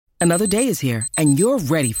Another day is here, and you're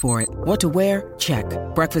ready for it. What to wear? Check.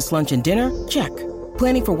 Breakfast, lunch, and dinner? Check.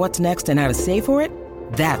 Planning for what's next and how to save for it?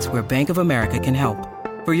 That's where Bank of America can help.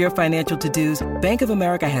 For your financial to-dos, Bank of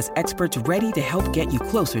America has experts ready to help get you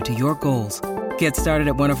closer to your goals. Get started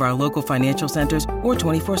at one of our local financial centers or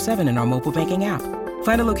 24/7 in our mobile banking app.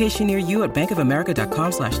 Find a location near you at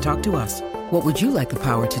bankofamerica.com/talktous. What would you like the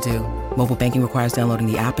power to do? Mobile banking requires downloading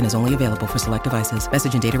the app and is only available for select devices.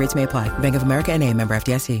 Message and data rates may apply. Bank of America NA, member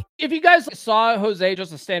FDIC. If you guys saw Jose,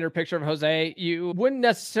 just a standard picture of Jose, you wouldn't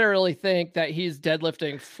necessarily think that he's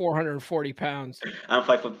deadlifting 440 pounds. I'm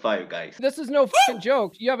 5'5", guys. This is no fucking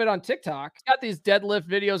joke. You have it on TikTok. He's got these deadlift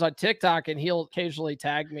videos on TikTok, and he'll occasionally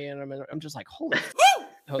tag me, and I'm just like, holy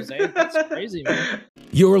Jose, that's crazy, man.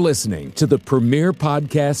 You're listening to the premier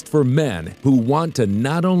podcast for men who want to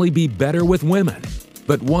not only be better with women,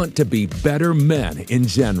 but want to be better men in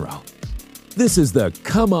general. This is the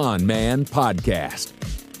Come On Man podcast.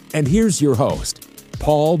 And here's your host,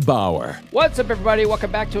 Paul Bauer. What's up, everybody?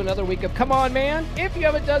 Welcome back to another week of Come On Man. If you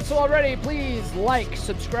haven't done so already, please like,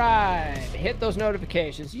 subscribe, hit those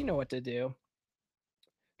notifications. You know what to do.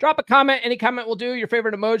 Drop a comment. Any comment will do. Your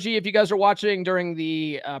favorite emoji. If you guys are watching during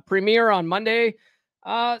the premiere on Monday,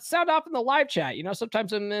 sound off in the live chat. You know,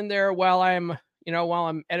 sometimes I'm in there while I'm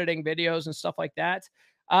editing videos and stuff like that.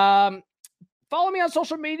 Follow me on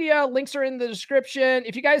social media. Links are in the description.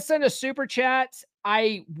 If you guys send a super chat,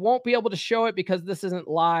 I won't be able to show it because this isn't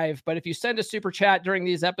live. But if you send a super chat during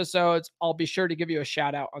these episodes, I'll be sure to give you a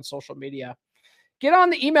shout out on social media. Get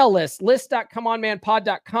on the email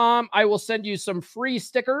list.comeonmanpod.com. I will send you some free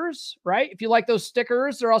stickers, right? If you like those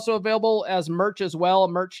stickers, they're also available as merch as well,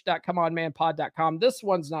 merch.comeonmanpod.com. This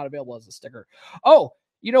one's not available as a sticker. Oh,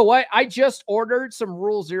 you know what? I just ordered some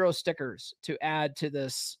Rule Zero stickers to add to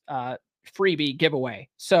this freebie giveaway.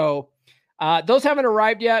 So those haven't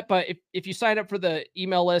arrived yet, but if you sign up for the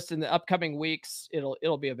email list in the upcoming weeks,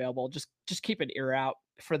 it'll be available. Just keep an ear out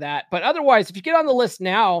for that. But otherwise, if you get on the list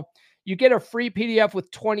now, you get a free PDF with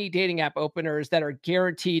 20 dating app openers that are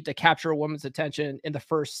guaranteed to capture a woman's attention in the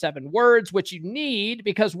first 7 words, which you need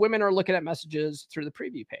because women are looking at messages through the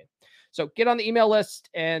preview pane. So get on the email list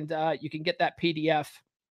and you can get that PDF.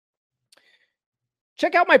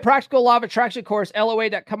 Check out my Practical Law of Attraction course,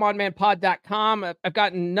 loa.comeonmanpod.com. I've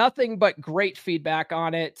gotten nothing but great feedback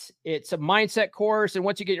on it. It's a mindset course, and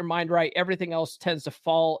once you get your mind right, everything else tends to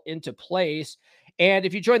fall into place. And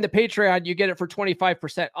if you join the Patreon, you get it for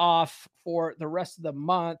 25% off for the rest of the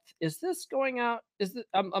month. Is this going out?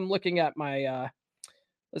 I'm looking at my,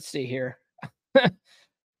 let's see here.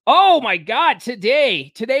 Oh my God,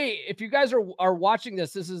 today, if you guys are watching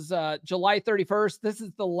this is July 31st. This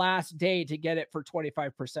is the last day to get it for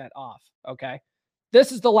 25% off. Okay.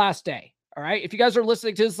 This is the last day. All right. If you guys are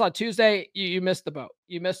listening to this on Tuesday, you missed the boat.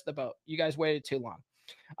 You missed the boat. You guys waited too long.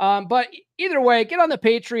 But either way, get on the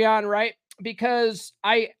Patreon, right? Because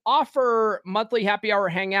I offer monthly happy hour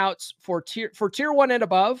hangouts for tier 1 and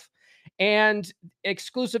above, and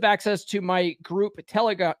exclusive access to my group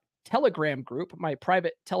Telegram group, my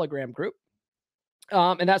private Telegram group.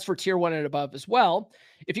 And that's for tier 1 and above as well.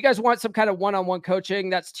 If you guys want some kind of one-on-one coaching,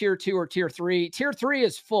 that's tier 2 or tier 3. Tier 3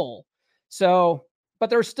 is full. So, but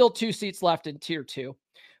there's still 2 seats left in tier 2.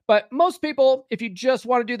 But most people, if you just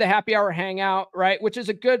want to do the happy hour hangout, right, which is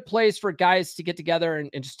a good place for guys to get together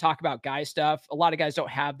and just talk about guy stuff. A lot of guys don't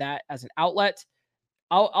have that as an outlet.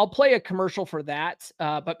 I'll play a commercial for that.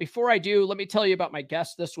 But before I do, let me tell you about my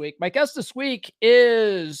guest this week. My guest this week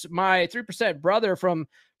is my 3% brother from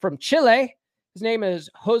Chile. His name is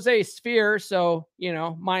Jose Sfeir. So, you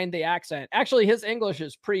know, mind the accent. Actually, his English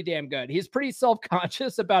is pretty damn good. He's pretty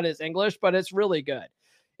self-conscious about his English, but it's really good.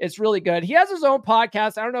 It's really good. He has his own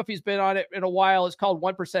podcast. I don't know if he's been on it in a while. It's called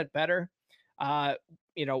 1% Better.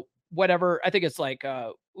 You know, whatever. I think it's like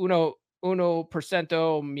uno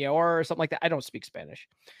porcento mejor or something like that. I don't speak Spanish.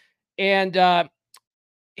 And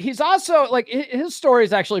he's also like, his story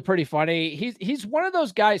is actually pretty funny. He's one of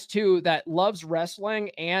those guys too that loves wrestling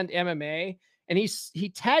and MMA. And he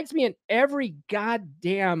tags me in every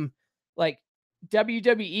goddamn like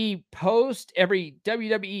WWE post, every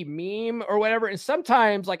WWE meme or whatever. And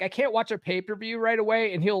sometimes like I can't watch a pay-per-view right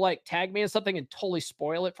away and he'll like tag me in something and totally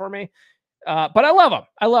spoil it for me. But I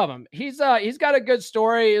love him. He's got a good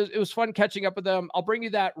story. It was fun catching up with him. I'll bring you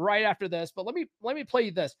that right after this, but let me play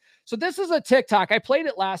you this. So this is a TikTok. I played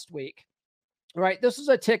it last week, right? This is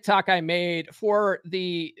a TikTok I made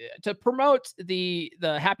to promote the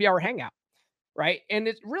happy hour hangout, right? And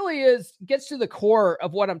it really gets to the core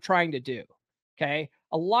of what I'm trying to do. Okay.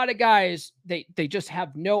 A lot of guys, they just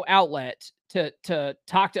have no outlet to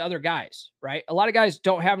talk to other guys, right? A lot of guys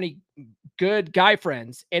don't have any good guy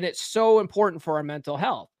friends, and it's so important for our mental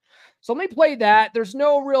health. So let me play that. There's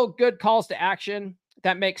no real good calls to action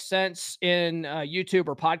that makes sense in YouTube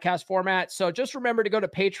or podcast format. So just remember to go to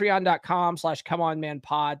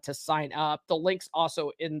patreon.com/comeonmanpod to sign up. The link's also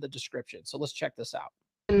in the description. So let's check this out.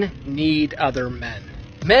 Men need other men.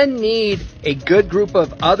 Men need a good group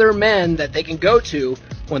of other men that they can go to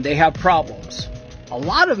when they have problems. A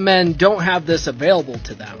lot of men don't have this available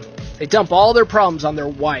to them. They dump all their problems on their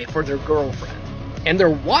wife or their girlfriend. And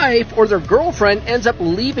their wife or their girlfriend ends up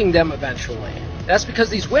leaving them eventually. That's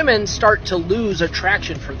because these women start to lose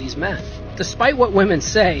attraction for these men. Despite what women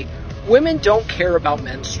say, women don't care about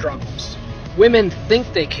men's struggles. Women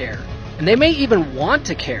think they care, and they may even want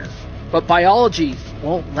to care, but biology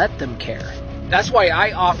won't let them care. That's why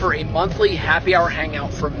I offer a monthly happy hour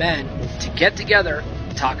hangout for men to get together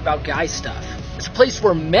and talk about guy stuff. It's a place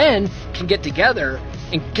where men can get together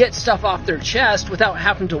and get stuff off their chest without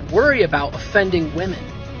having to worry about offending women,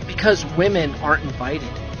 because women aren't invited.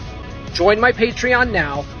 Join my Patreon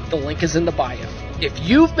now. The link is in the bio. If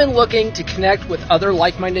you've been looking to connect with other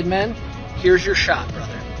like-minded men, here's your shot,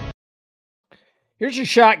 brother. Here's your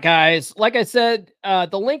shot, guys. Like I said,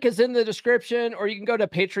 the link is in the description, or you can go to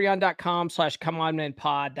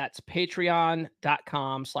patreon.com/comeonmanpod. That's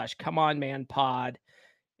patreon.com/comeonmanpod.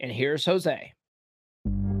 And here's Jose.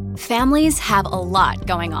 Families have a lot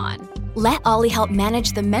going on. Let Ollie help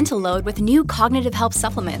manage the mental load with new cognitive help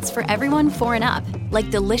supplements for everyone 4 and up, like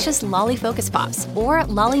delicious Lolly Focus Pops or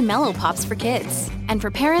Lolly Mellow Pops for kids. And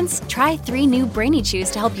for parents, try 3 new Brainy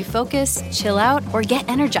Chews to help you focus, chill out, or get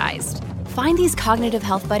energized. Find these cognitive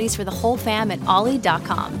health buddies for the whole fam at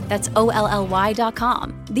ollie.com. That's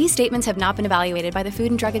OLLY.com. These statements have not been evaluated by the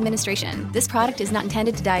Food and Drug Administration. This product is not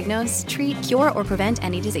intended to diagnose, treat, cure, or prevent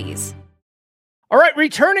any disease. All right,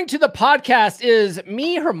 returning to the podcast is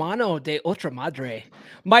mi hermano de otra madre,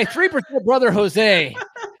 my 3% brother Jose.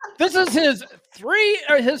 This is his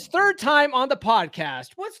third time on the podcast.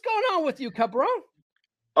 What's going on with you, cabron?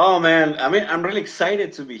 Oh man, I mean, I'm really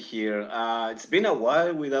excited to be here. It's been a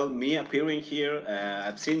while without me appearing here.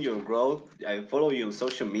 I've seen your growth. I follow you on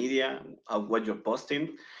social media, what you're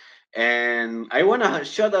posting. And I want to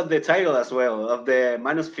shout out the title as well, of the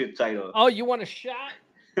Manosphere title. Oh, you want a shot?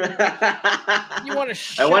 You want a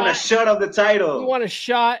shot? I want a shot of the title. You want a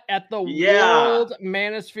shot at the World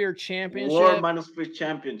Manosphere Championship? World Manosphere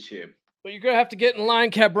Championship. But you're going to have to get in line,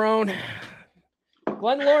 cabron.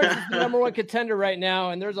 Glenn Lawrence is the #1 contender right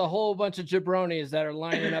now, and there's a whole bunch of jabronis that are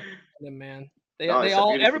lining up for them, man.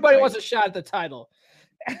 Everybody wants a shot at the title.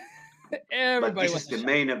 But this is the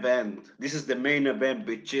main event. This is the main event,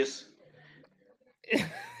 bitches.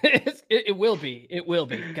 It will be. It will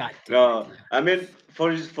be. God damn. No, I mean,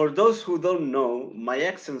 for those who don't know, my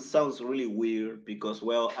accent sounds really weird because,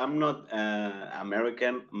 well, I'm not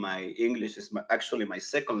American. My English is actually my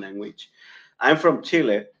second language. I'm from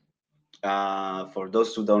Chile. For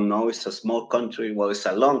those who don't know, it's a small country. Well, it's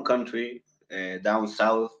a long country down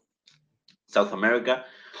South America.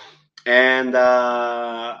 And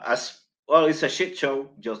as well, it's a shit show,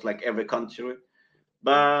 just like every country.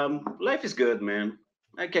 But life is good, man.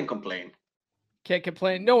 I can't complain. Can't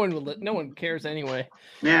complain. No one cares anyway.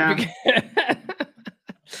 Yeah.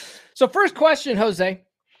 So first question, Jose.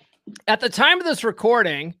 At the time of this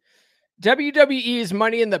recording, WWE's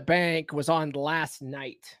Money in the Bank was on last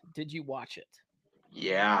night. Did you watch it?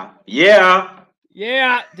 Yeah.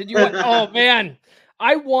 Did you? Oh man,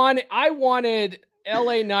 I wanted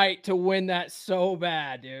LA Knight to win that so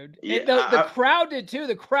bad, dude. Yeah, the crowd did too.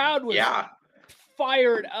 The crowd was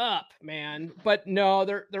fired up, man. But no,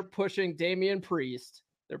 they're pushing Damian Priest.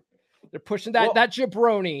 They're pushing that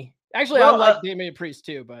jabroni. Actually, I like Damian Priest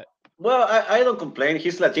too, but I don't complain.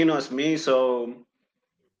 He's Latino as me, so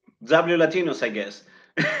W Latinos, I guess.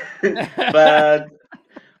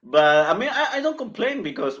 But I mean, I don't complain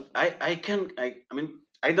because I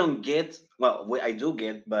don't get, well, I do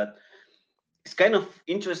get, but it's kind of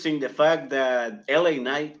interesting the fact that LA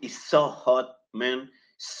Knight is so hot, man.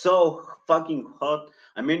 So fucking hot.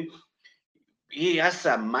 I mean, he has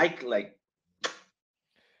a mic, like,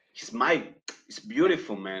 his mic is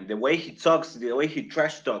beautiful, man. The way he talks, the way he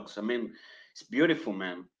trash talks, I mean, it's beautiful,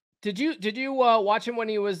 man. Did you watch him when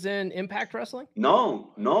he was in Impact Wrestling?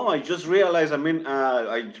 No. I just realized. I mean,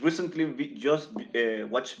 I recently just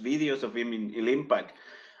watched videos of him in Impact.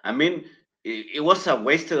 I mean, it was a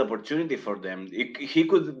wasted opportunity for them. He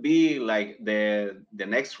could be like the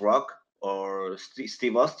next Rock or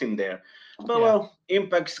Steve Austin there. But well,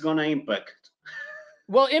 Impact's gonna impact.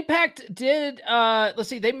 Well, Impact did. Let's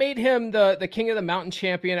see. They made him the King of the Mountain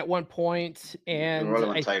champion at one point, and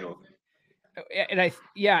relevant title.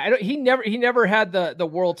 he never had the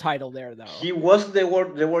world title there though. He was the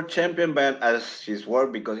world champion, but as his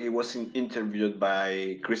word, because he was interviewed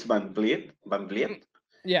by Chris Van Vliet.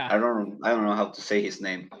 Yeah, I don't know how to say his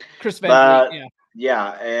name. Chris Van But Vliet.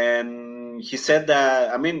 yeah, and he said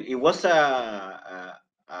that, I mean, it was a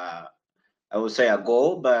I would say a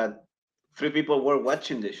goal, but 3 people were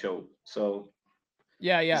watching the show, so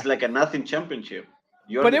Yeah. it's like a nothing championship.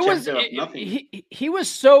 You're But the champion of nothing. he was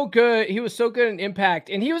so good. He was so good in Impact,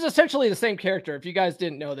 and he was essentially the same character. If you guys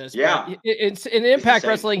didn't know this, Yeah. but in Impact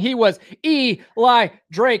Wrestling, he was Eli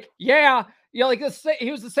Drake. Yeah, like this.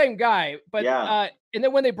 He was the same guy. But and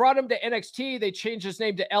then when they brought him to NXT, they changed his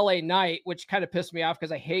name to LA Knight, which kind of pissed me off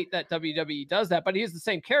because I hate that WWE does that. But he's the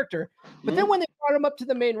same character. But then when they brought him up to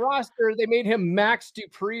the main roster, they made him Max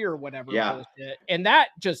Dupree or whatever bullshit, and that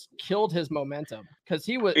just killed his momentum because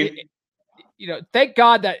he was. Thank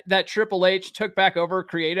God that Triple H took back over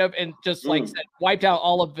creative and just wiped out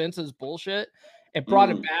all of Vince's bullshit and brought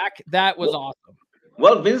it back. That was awesome.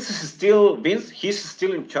 Well, Vince. He's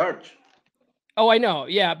still in charge. Oh, I know.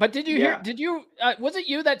 Yeah. But did you hear, was it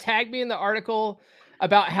you that tagged me in the article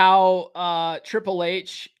about how Triple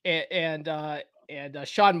H and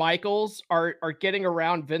Shawn Michaels are getting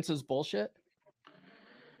around Vince's bullshit?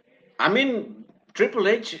 I mean, Triple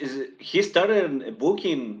H he started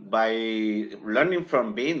booking by learning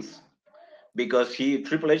from Vince, because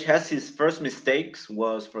Triple H has his first mistakes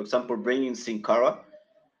was, for example, bringing Sin Cara.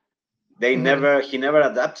 He never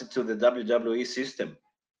adapted to the WWE system.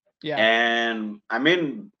 Yeah, and I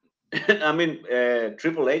mean,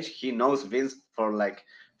 Triple H, he knows Vince for like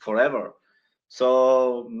forever,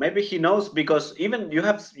 so maybe he knows, because even you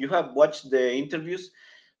have watched the interviews.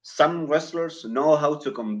 Some wrestlers know how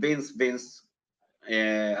to convince Vince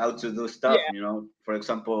how to do stuff. For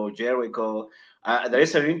example, Jericho. There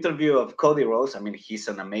is an interview of Cody Rhodes. I mean, he's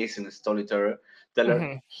an amazing storyteller.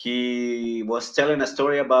 He was telling a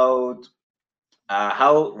story about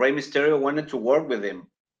how Rey Mysterio wanted to work with him.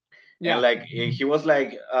 Yeah, and like he was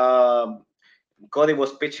like, Cody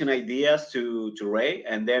was pitching ideas to Rey,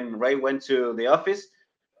 and then Rey went to the office,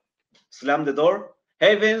 slammed the door.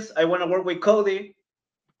 Hey Vince, I want to work with Cody.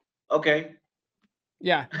 Okay.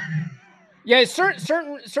 Yeah. Yeah,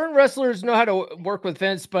 certain wrestlers know how to work with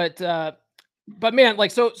Vince, but man, like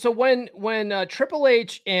so when Triple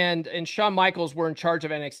H and Shawn Michaels were in charge of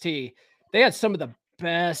NXT, they had some of the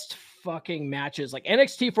best fucking matches. Like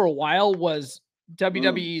NXT for a while was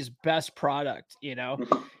WWE's best product, and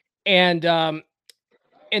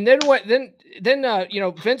then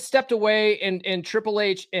Vince stepped away and Triple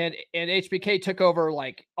H and HBK took over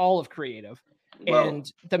like all of creative.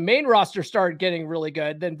 And the main roster started getting really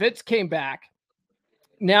good. Then Vince came back.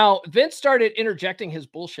 Now Vince started interjecting his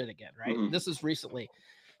bullshit again, right? This is recently.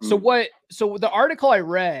 So the article I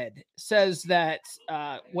read says that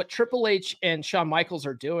what Triple H and Shawn Michaels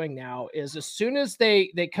are doing now is, as soon as they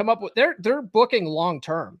come up with, they're booking long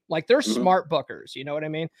term. Like they're smart bookers, you know what I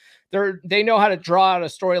mean? They know how to draw out a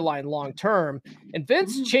storyline long term, and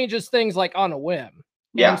Vince changes things like on a whim.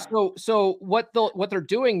 Yeah. And so what they're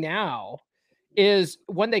doing now is,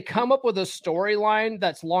 when they come up with a storyline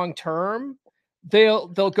that's long term, they'll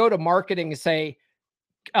go to marketing and say,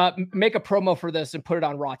 make a promo for this and put it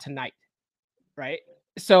on Raw tonight, right?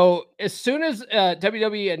 So as soon as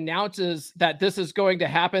WWE announces that this is going to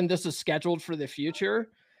happen, this is scheduled for the future,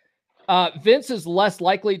 Vince is less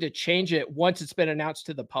likely to change it once it's been announced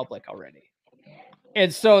to the public already.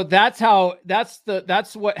 And so that's how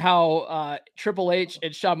Triple H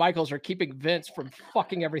and Shawn Michaels are keeping Vince from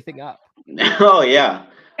fucking everything up. Oh yeah,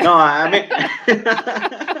 no, I mean,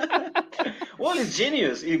 well, it's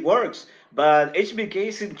genius. It works. But HBK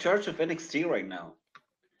is in charge of NXT right now.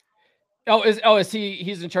 Is he?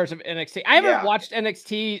 He's in charge of NXT. I haven't watched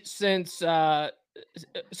NXT since.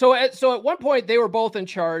 So at one point they were both in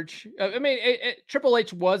charge. I mean, Triple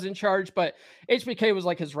H was in charge, but HBK was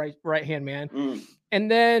like his right hand man. And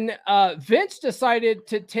then Vince decided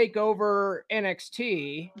to take over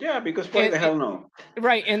NXT. Yeah, because why the hell no?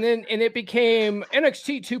 Right, and it became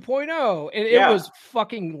NXT 2.0, and it was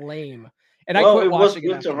fucking lame. And I quit watching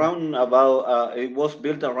it. It was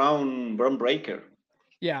built around Braun Breaker.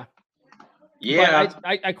 Yeah. Yeah. But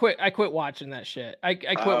I quit watching that shit. I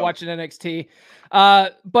quit watching NXT.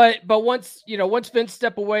 But once Vince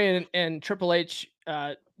stepped away and Triple H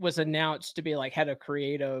was announced to be like head of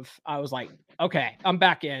creative, I was like, okay, I'm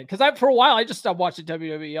back in. Because for a while I just stopped watching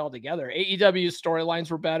WWE altogether. AEW's storylines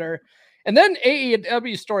were better. And then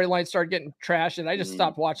AEW storylines started getting trashed, and I just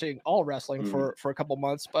stopped watching all wrestling for a couple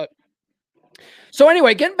months. But so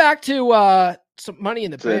anyway, getting back to some Money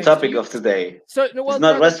in the Bank. The topic of today. So it's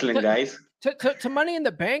not wrestling, guys. To Money in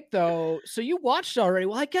the Bank, though. So you watched already.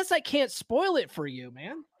 Well, I guess I can't spoil it for you,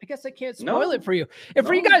 man. I guess I can't spoil it for you. And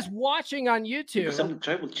for you guys watching on YouTube, because I'm the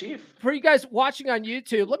tribal chief. For you guys watching on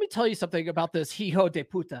YouTube, let me tell you something about this hijo de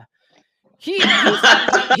puta. He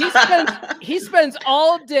spends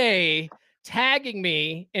all day tagging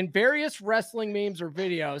me in various wrestling memes or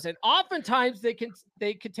videos, and oftentimes they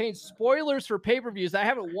contain spoilers for pay-per-views that I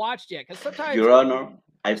haven't watched yet. Because sometimes, Your Honor,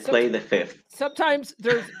 I play the fifth. Sometimes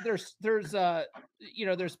there's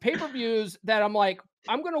pay-per-views that I'm like,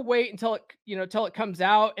 I'm gonna wait until it comes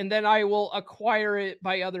out, and then I will acquire it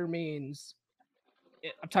by other means.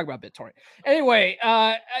 I'm talking about BitTorrent. Anyway,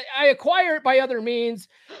 I acquire it by other means,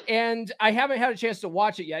 and I haven't had a chance to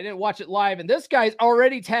watch it yet. I didn't watch it live, and this guy's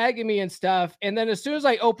already tagging me and stuff. And then as soon as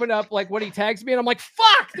I open up like what he tags me, and I'm like,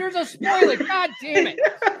 "Fuck! There's a spoiler! God damn it!"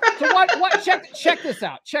 So what? Check this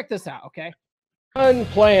out. Check this out. Okay. Fun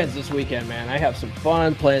plans this weekend, man. I have some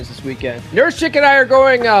fun plans this weekend. Nurse Chick and I are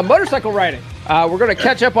going motorcycle riding. We're going to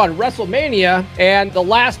catch up on WrestleMania and the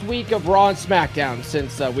last week of Raw and SmackDown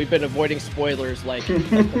since we've been avoiding spoilers like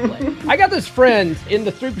I got this friend in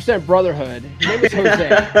the 3% Brotherhood. His name is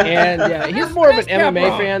Jose. And he's more of an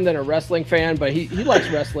MMA fan than a wrestling fan, but he likes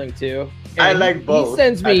wrestling too. And I like both. He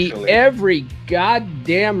sends me every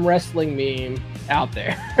goddamn wrestling meme out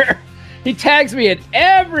there. He tags me in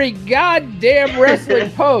every goddamn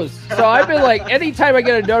wrestling post. So I've been like, anytime I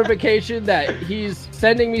get a notification that he's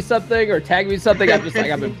sending me something or tagging me something, I'm just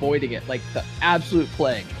like, I'm avoiding it like the absolute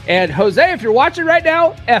plague. And Jose, if you're watching right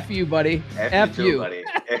now, F you, buddy. F you too, buddy.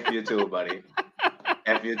 F you too, buddy.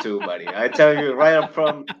 F you too, buddy. I tell you right up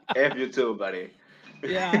front, F you too, buddy.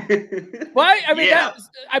 Yeah. Well, I mean,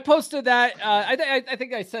 I posted that. I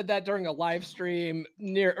think I said that during a live stream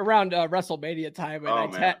around WrestleMania time,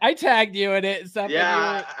 and I tagged you in it and stuff.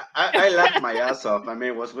 Yeah, I laughed my ass off. I mean,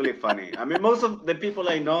 it was really funny. I mean, most of the people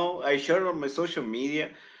I know, I share on my social media,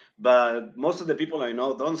 but most of the people I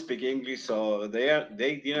know don't speak English, so they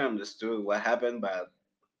didn't understand what happened. But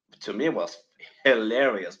to me, it was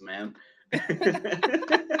hilarious, man. I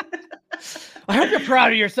hope you're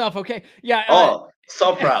proud of yourself. Okay. Yeah.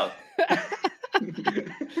 So proud.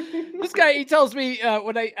 This guy, he tells me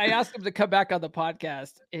when I asked him to come back on the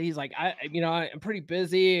podcast, and he's like, I'm pretty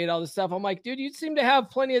busy and all this stuff. I'm like, dude, you seem to have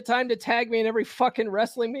plenty of time to tag me in every fucking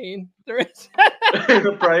wrestling meme there is.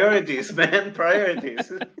 Priorities, man. Priorities.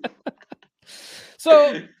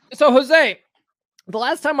 So Jose, the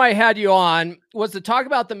last time I had you on was to talk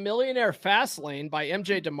about The Millionaire Fastlane by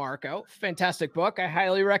MJ DeMarco. Fantastic book. I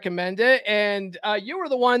highly recommend it. And you were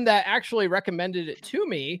the one that actually recommended it to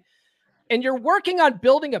me. And you're working on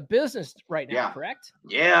building a business right now, correct?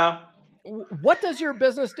 Yeah. What does your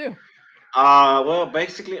business do? Well,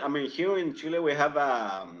 basically, I mean, here in Chile, we have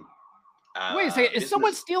wait a second. Is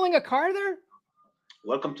someone stealing a car there?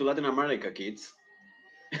 Welcome to Latin America, kids.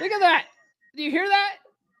 Look at that. Do you hear that?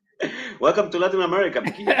 Welcome to Latin America,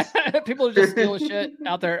 kids. People are just stealing shit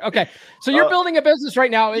out there. Okay. So you're building a business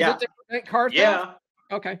right now. Is it to prevent car theft? Yeah.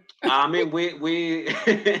 Okay. I mean, we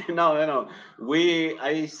no.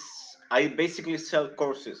 I basically sell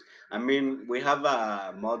courses. I mean, we have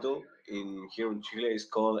a model here in Chile. It's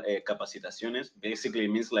called capacitaciones. Basically,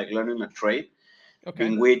 it means like learning a trade. Okay.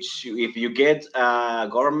 In which, if you get a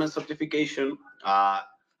government certification, a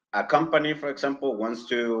company, for example, wants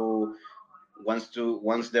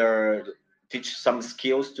they teach some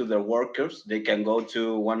skills to their workers, they can go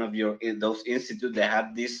to one of those institutes that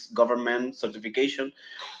have this government certification,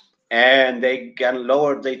 and they can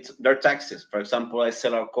lower their taxes. For example, I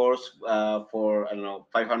sell our course for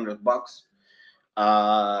 $500.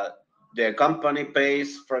 The company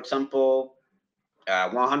pays, for example,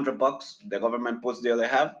 $100. The government puts the other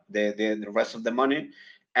half, the rest of the money,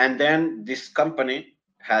 and then this company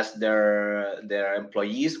has their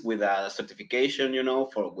employees with a certification,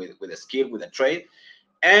 with a skill, with a trade,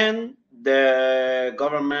 and the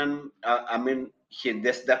government,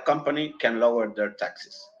 that company can lower their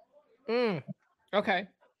taxes. Okay.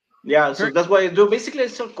 Yeah, so that's what I do. Basically, I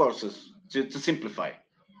sell courses to simplify.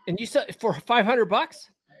 And you sell for $500?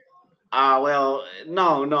 Well,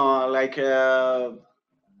 no, like I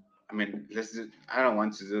don't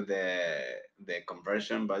want to do the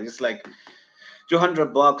conversion, but it's like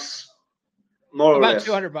 $200 more or less.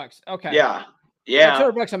 About $200. Okay. Yeah.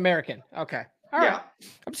 $200 American. Okay. All right. Yeah.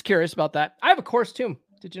 I'm just curious about that. I have a course too.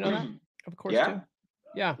 Did you know that? I have a course too.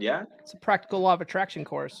 Yeah. Yeah. It's a practical law of attraction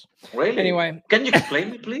course. Really? Anyway. Can you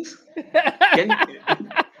explain me, please?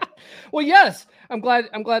 Well, yes. I'm glad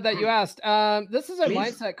that you asked. This is a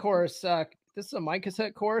mindset course. This is a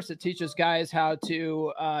mindset course. It teaches guys how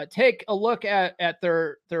to take a look at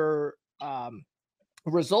their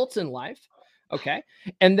results in life, Okay.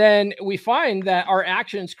 And then we find that our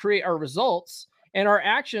actions create our results, and our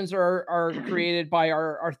actions are created by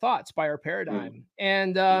our thoughts, by our paradigm.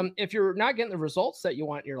 And if you're not getting the results that you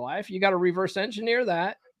want in your life, you got to reverse engineer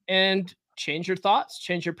that and change your thoughts,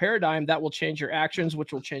 change your paradigm. That will change your actions,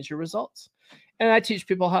 which will change your results. And I teach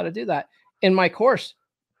people how to do that in my course.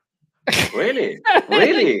 Really?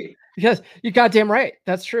 Really? Because you're goddamn right.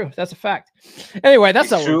 That's true. That's a fact. Anyway, that's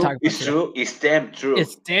It's not what we're true. talking about It's today. true. It's damn true.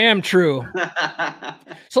 It's damn true.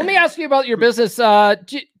 So let me ask you about your business.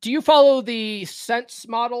 Do you follow the sense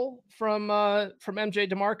model from MJ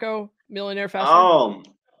DeMarco, Millionaire Faster? Oh,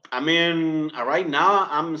 I mean, right now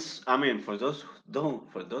for those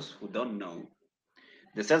who don't know,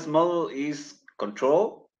 the sense model is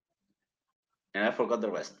control, and I forgot the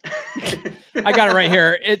rest. I got it right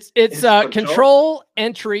here. It's control,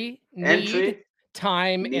 entry,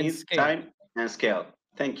 time, and scale.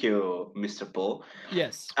 Thank you, Mr. Paul.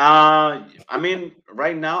 Yes. I mean,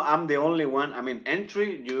 right now I'm the only one. I mean,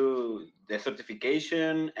 entry, the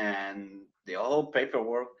certification and the whole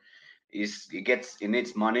paperwork it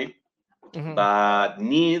needs money. But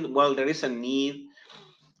there is a need.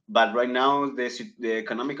 But right now the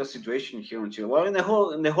economical situation here in Chile, well, in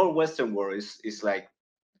the whole Western world is like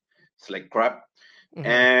crap.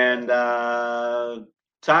 And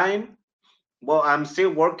time, well, I'm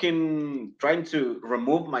still working, trying to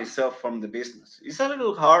remove myself from the business. It's a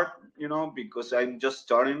little hard, because I'm just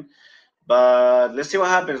starting. But let's see what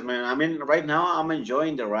happens, man. I mean, right now I'm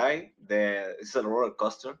enjoying the ride. It's a roller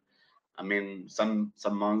coaster. I mean, some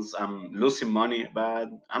months I'm losing money, but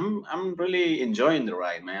I'm really enjoying the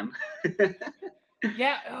ride, man.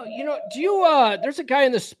 Yeah, there's a guy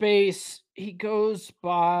in the space. He goes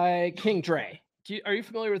by King Dre. Are you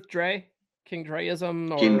familiar with Dre? King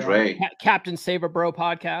Dreism or King Dre. Captain Save a Bro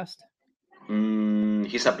podcast?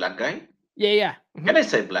 He's a black guy? Yeah. Can I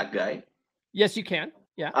say black guy? Yes, you can.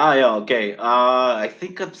 Yeah. Yeah, okay. I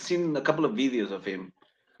think I've seen a couple of videos of him.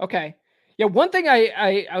 Okay. Yeah, one thing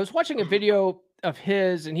I was watching a video of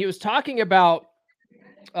his, and he was talking about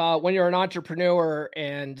when you're an entrepreneur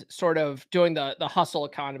and sort of doing the hustle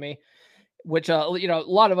economy, which a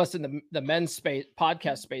lot of us in the men's space,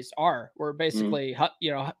 podcast space we're basically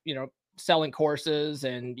selling courses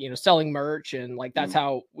and selling merch, and like that's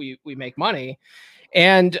how we make money.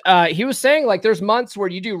 And he was saying, like, there's months where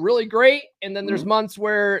you do really great, and then there's months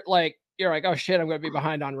where like you're like, oh shit, I'm gonna be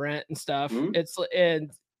behind on rent and stuff.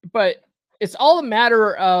 But it's all a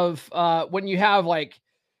matter of when you have like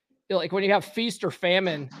when you have feast or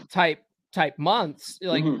famine type months,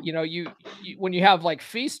 like you when you have like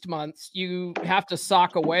feast months, you have to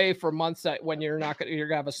sock away for months that when you're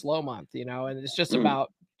gonna have a slow month, and it's just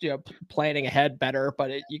about planning ahead better, but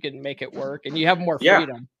you can make it work and you have more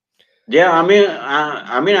freedom. Yeah, I mean,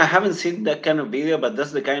 I haven't seen that kind of video, but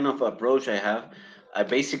that's the kind of approach I have. I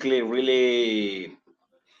basically really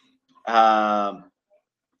I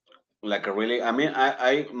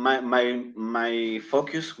mean, my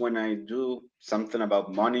focus when I do something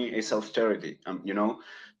about money is austerity. I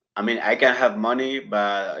mean, I can have money,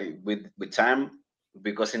 but with time,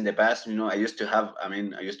 because in the past, I used to have.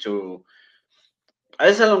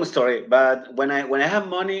 It's a long story, but when I have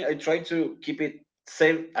money, I try to keep it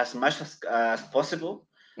safe as much as possible.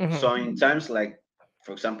 So in times like,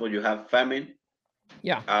 for example, you have famine.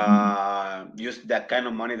 Use that kind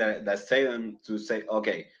of money that's saving to say,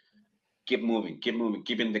 okay, keep moving,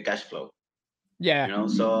 keeping the cash flow.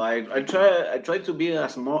 So I try to be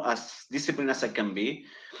as disciplined as I can be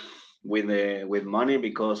with money,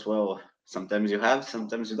 because, well, sometimes you have,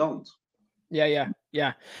 sometimes you don't. Yeah.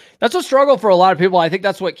 That's a struggle for a lot of people. I think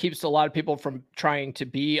that's what keeps a lot of people from trying to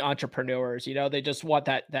be entrepreneurs. They just want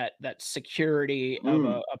that security of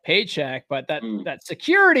a paycheck, but that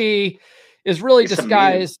security is really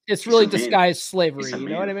disguised. It's really disguised slavery. You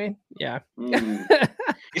know what I mean? Yeah.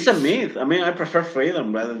 It's a myth. I mean, I prefer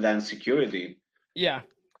freedom rather than security. Yeah.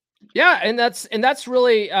 And that's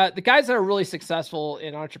really the guys that are really successful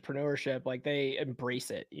in entrepreneurship, like they embrace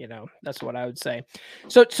it. That's what I would say.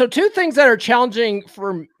 So two things that are challenging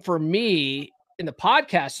for me in the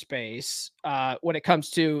podcast space when it comes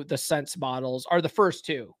to the sense models are the first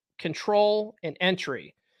two: control and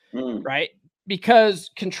entry. Right?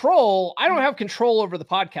 Because control, I don't have control over the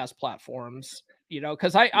podcast platforms,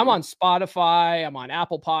 because I'm on Spotify, I'm on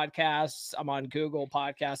Apple Podcasts, I'm on Google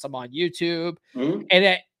Podcasts, I'm on YouTube, and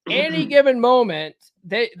at any given moment,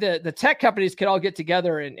 the tech companies could all get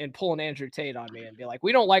together and pull an Andrew Tate on me and be like,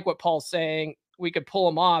 we don't like what Paul's saying. We could pull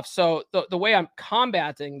him off. So the way I'm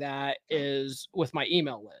combating that is with my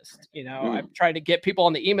email list. I'm trying to get people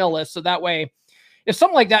on the email list, so that way, if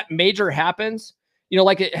something like that major happens,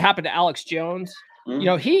 like it happened to Alex Jones, You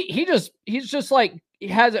know, he's just like, he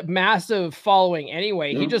has a massive following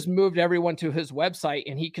anyway. He just moved everyone to his website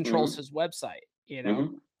and he controls his website, you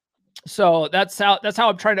know. So that's how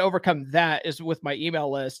I'm trying to overcome that, is with my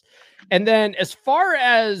email list. And then as far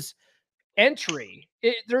as entry,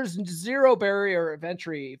 there's zero barrier of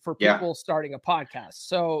entry for people starting a podcast.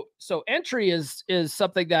 So entry is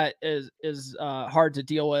something that is hard to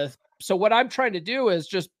deal with. So what I'm trying to do is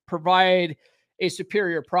just provide a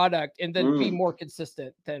superior product and then be more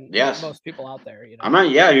consistent than most people out there, you know. I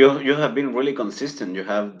mean, yeah, you have been really consistent. You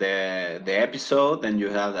have the episode, then you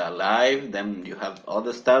have the live, then you have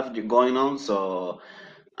other stuff going on. So,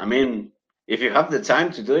 I mean, if you have the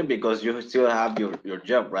time to do it, because you still have your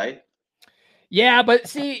job, right? Yeah, but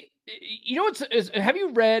see, you know have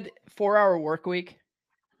you read 4 Hour Work Week?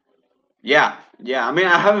 Yeah. I mean,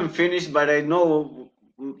 I haven't finished, but I know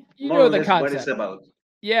You more know or the less what it's concept. about.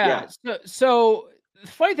 Yeah. Yeah. So the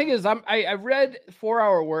funny thing is, I read 4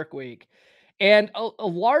 Hour Work Week, and a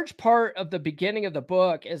large part of the beginning of the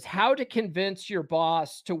book is how to convince your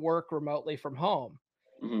boss to work remotely from home.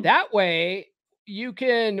 That way you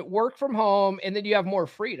can work from home and then you have more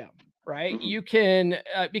freedom, right? You can,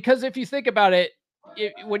 because if you think about it,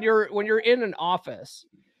 when you're in an office,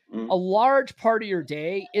 a large part of your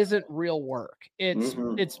day isn't real work.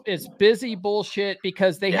 It's busy bullshit,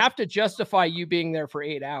 because they Yes. have to justify you being there for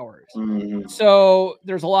 8 hours. Mm-hmm. So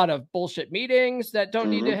there's a lot of bullshit meetings that don't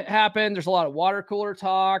need to Mm-hmm. happen. There's a lot of water cooler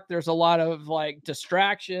talk. There's a lot of like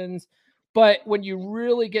distractions. But when you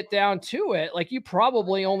really get down to it, like, you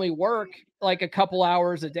probably only work like a couple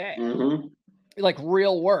hours a day, Mm-hmm. like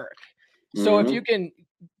real work. So if you Mm-hmm. can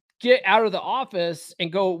get out of the office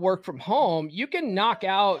and go work from home, you can knock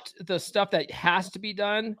out the stuff that has to be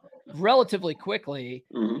done relatively quickly.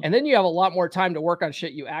 Mm-hmm. And then you have a lot more time to work on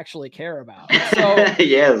shit you actually care about. So,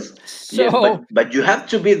 Yes. Yes, so, but you have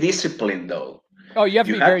to be disciplined though. oh, you have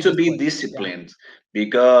to You be have very to be disciplined. Yeah. disciplined,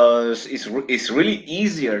 because it's really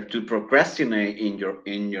easier to procrastinate in your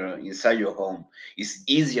inside your home. It's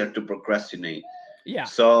easier to procrastinate. Yeah.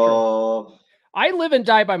 True. So I live and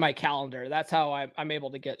die by my calendar. That's how I'm able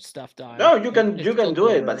to get stuff done no, and you still can do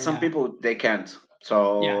it, but deliver. some Yeah. people they can't. Yeah.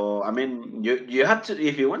 So I mean, you have to,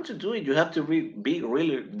 if you want to do it, you have to be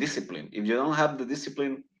really disciplined. If you don't have the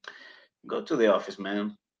discipline, go to the office,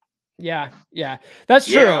 man. Yeah. Yeah. That's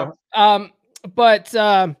Yeah. true. But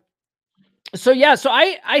so yeah, so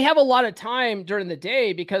I have a lot of time during the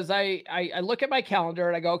day, because I look at my calendar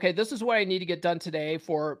and I go, okay, this is what I need to get done today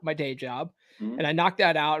for my day job. And I knock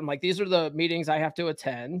that out. I'm like, these are the meetings I have to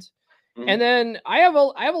attend. And Mhm. then I have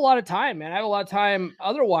a lot of time, man. I have a lot of time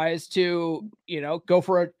otherwise to, go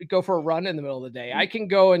for a run in the middle of the day. I can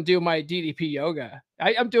go and do my DDP yoga.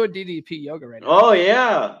 I'm doing DDP yoga right now. Oh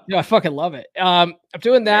yeah. I fucking love it. I'm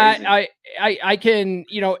doing that. Amazing. I can,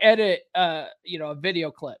 edit a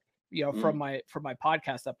video clip, from Mm. my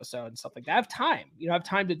podcast episode and stuff like that. I have time, I have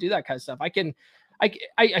time to do that kind of stuff.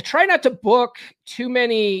 I try not to book too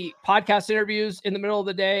many podcast interviews in the middle of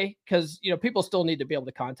the day, because, people still need to be able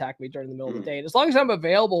to contact me during the middle of the day. And as long as I'm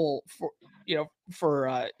available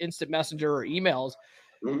for instant messenger or emails,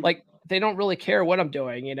 Mm. like, they don't really care what I'm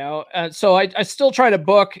doing, so I still try to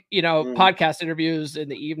book, Mm. podcast interviews in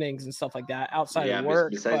the evenings and stuff like that outside of Yeah.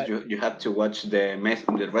 work. Besides, But you have to watch the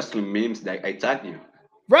wrestling memes that I tag you.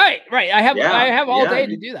 right. I Yeah. have all Yeah. day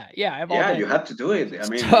to do that. Yeah, I have all Yeah. day. You have to do it. I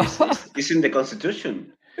mean, So it's in the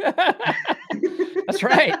constitution. that's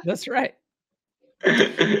right. That's right.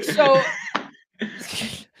 So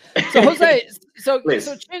so Jose,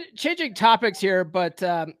 Please. changing topics here, but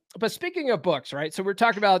speaking of books, right? So we're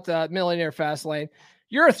talking about Millionaire Fastlane.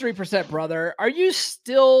 You're a 3% brother. Are you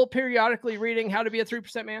still periodically reading How to Be a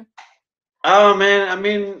 3% Man? Oh man, I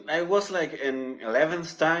mean, I was like in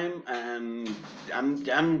 11th time, and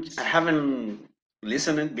I haven't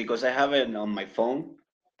listened it because I have it on my phone,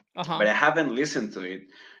 but I haven't listened to it.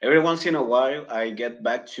 Every once in a while, I get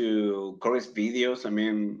back to Corey's videos. I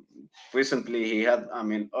mean, recently he had, I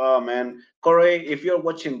mean, oh man, Corey, if you're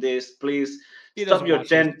watching this, please He stop doesn't your watch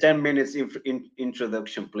this. 10 minutes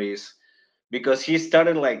introduction, please. Because he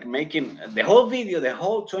started like making the whole video, the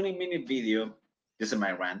whole 20-minute video. This is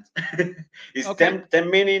my rant. It's Okay. 10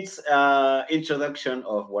 minutes introduction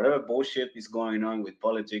of whatever bullshit is going on with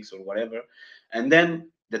politics or whatever. And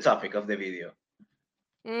then the topic of the video.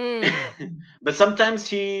 But sometimes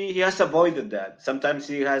he has avoided that. Sometimes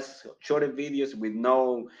he has shorter videos with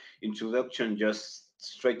no introduction, just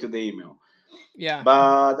straight to the email. Yeah.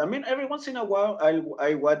 But I mean, every once in a while,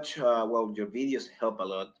 I watch. Well, your videos help a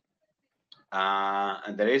lot,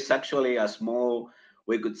 and there is actually a small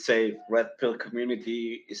we could say red pill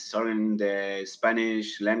community is starting the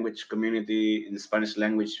Spanish language community in the Spanish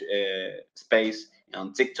language space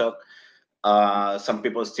on TikTok. Some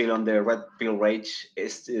people still on the red pill rage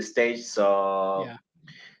stage. So Yeah.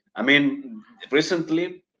 I mean, recently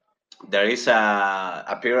there is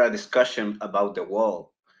a period of discussion about the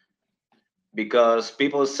wall, because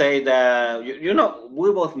people say that we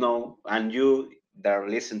both know, and you that are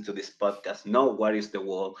listening to this podcast know what is the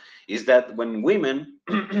wall. Is that when women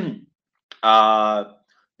uh,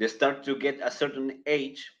 they start to get a certain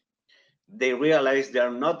age, they realize they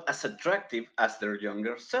are not as attractive as their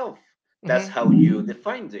younger self. That's Mm-hmm. how you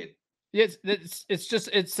defined it. It's just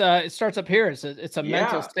it starts up here. It's a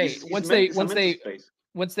mental Yeah, state. it's a mental space.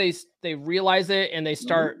 Once they realize it and they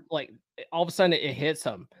start Mhm. like all of a sudden it hits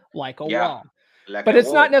them like a Yeah, wall. like But a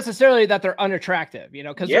it's not wall. necessarily that they're unattractive,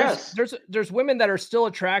 because Yes. there's women that are still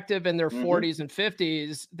attractive in their Mhm. 40s and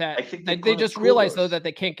 50s that I think they they call it just realize though coolers. that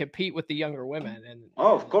they can't compete with the younger women,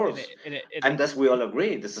 Oh, of course. it And that's we all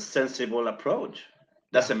agree. That's a sensible approach.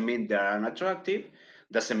 yeah. Doesn't mean they're unattractive.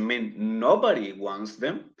 Doesn't mean nobody wants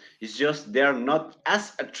them. It's just they're not as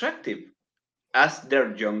attractive as their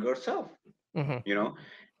younger self, Hmm. you know?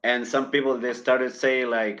 And some people they started saying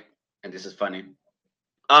like, and this is funny.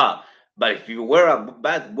 Ah, but if you were a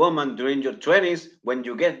bad woman during your 20s, when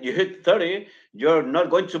you hit 30, you're not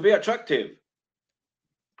going to be attractive.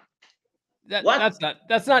 What?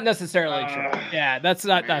 That's not necessarily true. Ah, Yeah, that's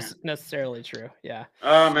man. necessarily true. Yeah.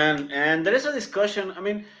 Oh man, and there is a discussion. I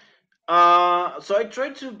mean, so I try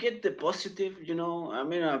to get the positive. I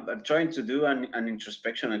mean, I'm trying to do an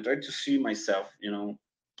introspection. I try to see myself.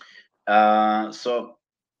 So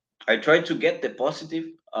I try to get the positive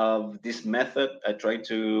of this method. I try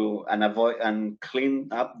to and avoid and clean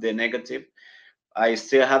up the negative. I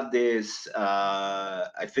still have this.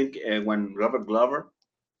 I think when Robert Glover,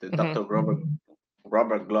 the Hmm. Dr.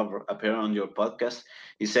 Robert Glover appeared on your podcast,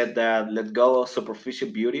 he said that let go of superficial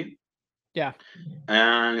beauty, Yeah.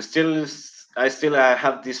 and I still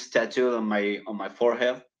have this tattoo on my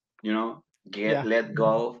forehead. Get Yeah. let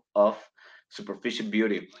go of superficial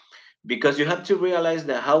beauty, because you have to realize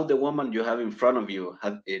that how the woman you have in front of you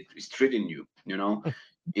is treating you.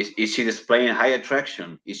 Is she displaying high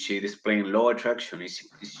attraction? Is she displaying low attraction? Is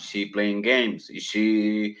she playing games? Is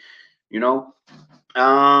she, you know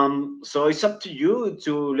so it's up to you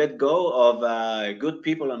to let go of good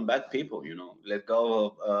people and bad people. Let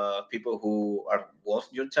go of people who are worth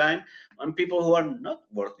your time and people who are not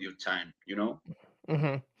worth your time.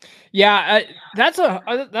 Hmm. Yeah, that's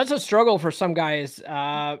a struggle for some guys.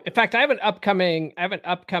 In fact, I have an upcoming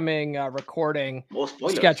recording More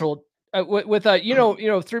spoilers. scheduled with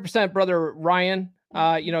 3% brother Ryan,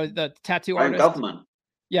 the tattoo Ryan artist. Kaufman.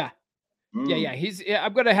 Yeah. Yeah. Mm.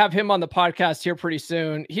 I'm going to have him on the podcast here pretty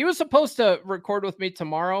soon. He was supposed to record with me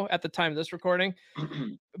tomorrow at the time of this recording,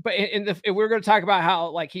 but we're going to talk about how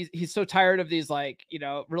like he's so tired of these like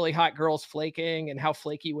really hot girls flaking and how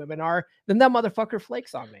flaky women are. Then that motherfucker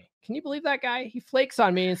flakes on me. Can you believe that guy? He flakes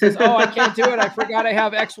on me and says, "Oh, I can't do it. I forgot I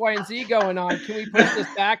have X, Y, and Z going on. Can we push this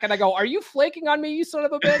back?" And I go, "Are you flaking on me, you son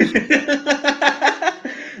of a bitch?"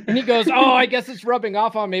 And he goes, "Oh, I guess it's rubbing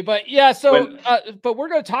off on me." But yeah, so but we're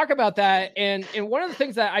going to talk about that. And one of the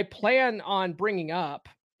things that I plan on bringing up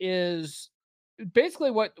is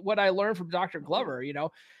basically what I learned from Dr. Glover,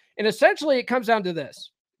 and essentially it comes down to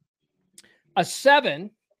this: a 7,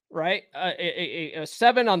 right? A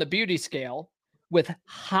 7 on the beauty scale with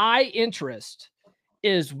high interest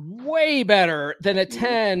is way better than a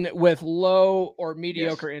 10 with low or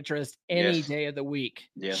mediocre interest any Yes. day of the week.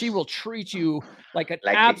 Yes. She will treat you like an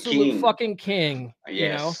Like a absolute king. fucking king,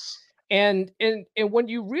 Yes. And when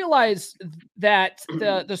you realize that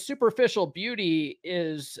the superficial beauty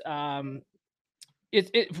is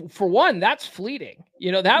it for one, that's fleeting.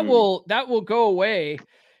 That will go away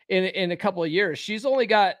in a couple of years. She's only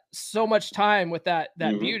got so much time with that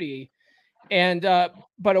beauty. And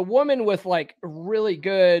but a woman with like really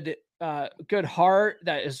good heart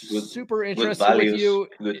that is super interested values, with you,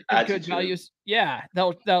 good and good attitude. values, yeah,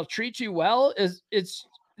 they'll treat you well.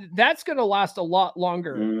 That's gonna last a lot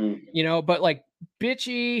longer, but like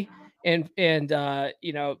bitchy and an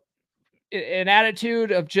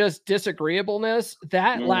attitude of just disagreeableness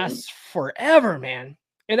that lasts forever, man.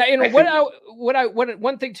 And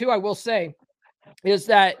one thing too I will say is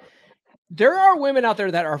that there are women out there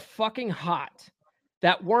that are fucking hot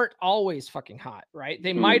that weren't always fucking hot, right?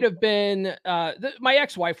 They might have been my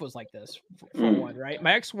ex-wife was like this for one, right?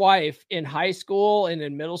 My ex-wife in high school and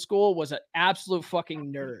in middle school was an absolute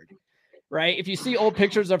fucking nerd. right? If you see old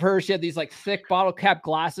pictures of her, she had these like thick bottle cap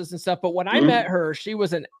glasses and stuff. But when I met her, she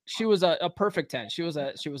was a perfect 10. She was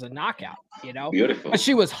a knockout, you know. Beautiful. But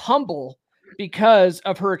she was humble because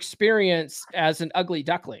of her experience as an ugly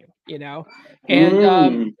duckling, you know.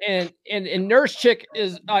 And and Nurse Chick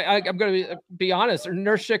is I'm going to be honest.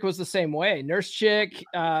 Nurse Chick was the same way. Nurse Chick,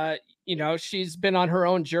 you know, she's been on her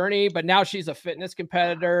own journey, but now she's a fitness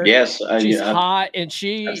competitor. Yes, She's hot, and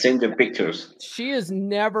I've seen the pictures.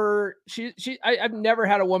 I've never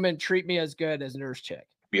had a woman treat me as good as Nurse Chick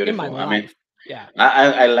in my Beautiful. life. I mean, Yeah.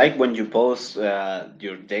 I like when you post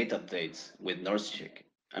your date updates with Nurse Chick.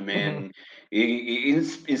 I mean,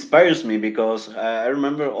 it inspires me because I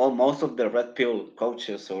remember most of the red pill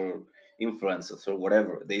coaches or influencers or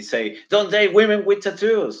whatever, they say, don't date women with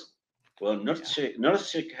tattoos. Well, Nurse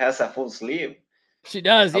Chick has a full sleeve. She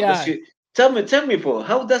does, How does yeah. she, tell me, Paul,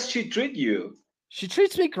 how does she treat you? She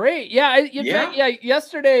treats me great. Yeah. In fact,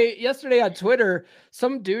 yesterday on Twitter,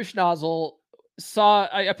 some douche nozzle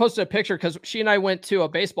I posted a picture because she and I went to a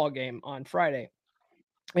baseball game on Friday.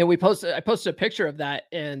 And I posted a picture of that,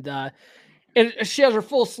 and she has her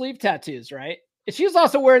full sleeve tattoos, right? And she was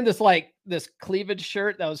also wearing this cleavage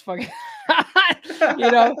shirt that was fucking, you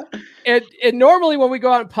know. And normally when we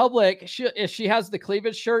go out in public, if she has the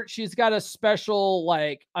cleavage shirt, she's got a special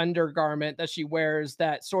like undergarment that she wears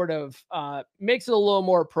that sort of makes it a little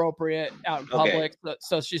more appropriate out in public.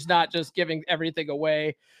 So she's not just giving everything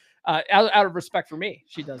away. Out of respect for me,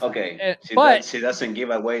 she does. Okay, that. she doesn't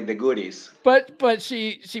give away the goodies. But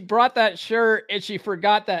she brought that shirt and she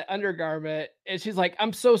forgot that undergarment, and she's like,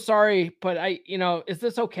 "I'm so sorry, but is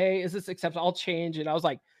this okay? Is this acceptable? I'll change." And I was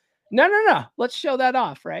like, "No, let's show that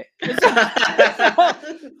off, right?"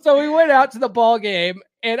 So we went out to the ball game,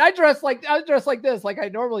 and I was dressed like this, like I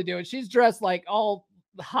normally do, and she's dressed like all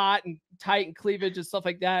hot and tight and cleavage and stuff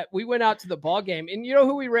like that. We went out to the ball game, and you know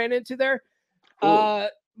who we ran into there?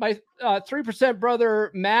 My 3% brother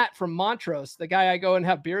Matt from Montrose, the guy I go and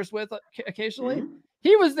have beers with occasionally.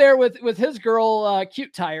 He was there with his girl,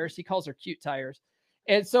 Cute Tires. He calls her Cute Tires.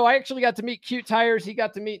 And so I actually got to meet Cute Tires. He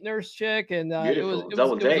got to meet Nurse Chick, and it was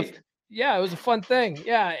a fun thing.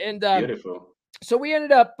 Yeah, and beautiful. So we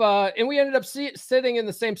ended up sitting in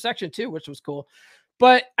the same section too, which was cool.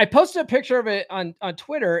 But I posted a picture of it on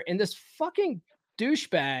Twitter, and this fucking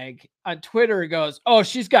douchebag on Twitter goes, "Oh,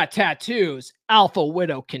 she's got tattoos. Alpha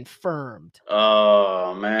Widow confirmed."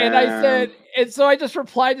 Oh man. And I said, and so I just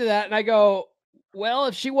replied to that, and I go, "Well,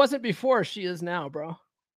 if she wasn't before, she is now, bro."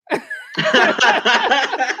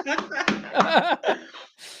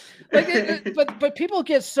 But people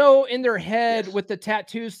get so in their head with the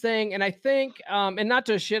tattoos thing, and I think, and not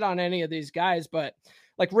to shit on any of these guys, but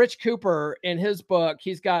like Rich Cooper in his book,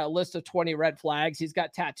 he's got a list of 20 red flags. He's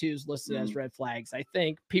got tattoos listed as red flags. I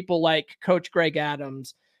think people like Coach Greg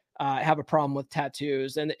Adams have a problem with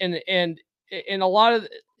tattoos, and a lot of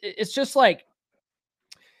it's just like,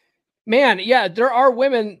 man, yeah, there are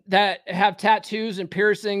women that have tattoos and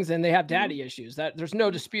piercings, and they have daddy issues. That there's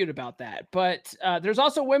no dispute about that. But there's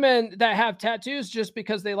also women that have tattoos just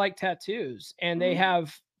because they like tattoos, and they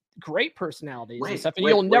have great personalities and stuff, and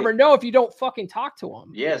you'll never know if you don't fucking talk to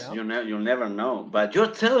them. Yes, you know? You'll never know. But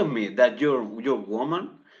you're telling me that your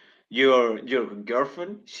woman, your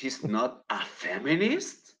girlfriend, she's not a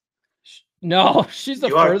feminist? No, she's the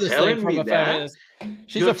furthest thing from a feminist.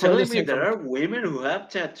 She's the furthest thing. There are women who have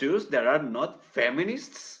tattoos that are not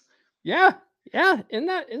feminists? Yeah. Isn't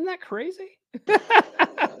that crazy?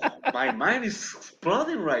 My mind is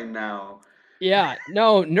exploding right now. Yeah,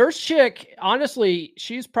 no, Nurse Chick, honestly,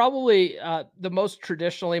 she's probably the most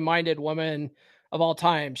traditionally minded woman of all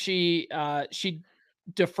time. She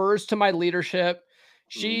defers to my leadership.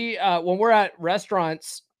 She when we're at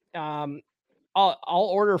restaurants, I'll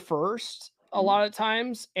order first a lot of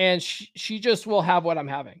times, and she just will have what I'm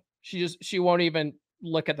having. She won't even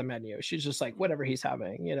look at the menu. She's just like, whatever he's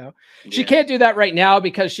having, you know. Yeah. She can't do that right now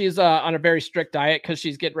because she's on a very strict diet because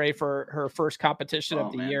she's getting ready for her first competition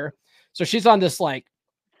of the year. So she's on this like,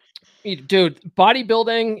 dude,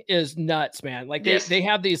 bodybuilding is nuts, man. Like they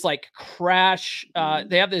have these like crash,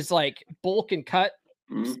 they have this like bulk and cut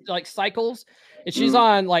like cycles. And she's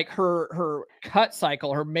on like her cut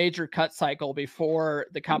cycle, her major cut cycle before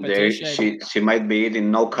the competition. She might be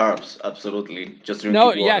eating no carbs. Absolutely. Just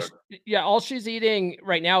drinking water. Yeah. All she's eating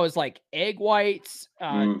right now is like egg whites,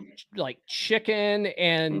 like chicken,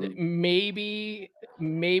 and maybe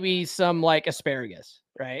some like asparagus.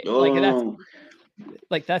 Right. Oh.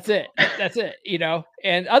 That's it. That's it, you know,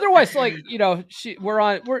 and otherwise, like, you know, she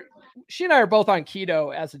and I are both on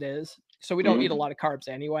keto as it is. So we don't eat a lot of carbs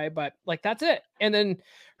anyway, but like, that's it. And then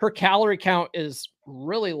her calorie count is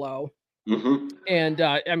really low. And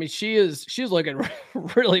I mean, she's looking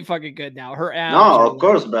really fucking good now. Her abs. No, of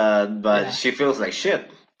course, but she feels like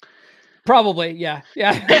shit. Probably, yeah.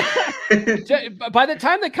 By the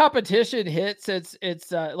time the competition hits,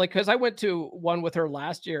 it's like, because I went to one with her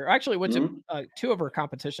last year. Actually, went to 2 of her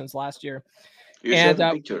competitions last year. You showed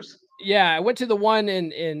the pictures. Yeah, I went to the one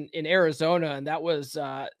in Arizona, and that was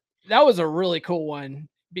a really cool one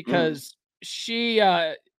because she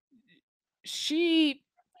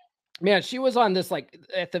was on this, like,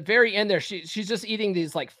 at the very end there, she's just eating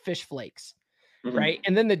these like fish flakes. Right.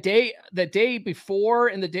 And then the day before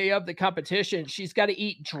and the day of the competition, she's got to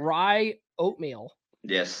eat dry oatmeal.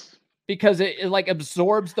 Yes. Because it like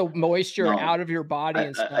absorbs the moisture out of your body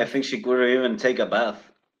and stuff. I think she couldn't even take a bath.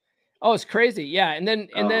 Oh, it's crazy. Yeah. And then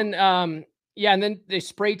they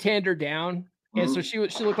spray tanned her down. And so she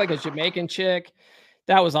looked like a Jamaican chick.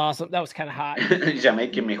 That was awesome. That was kind of hot.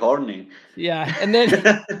 Jamaican me horny. Yeah. And then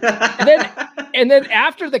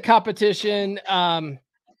after the competition,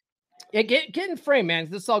 get in frame, man.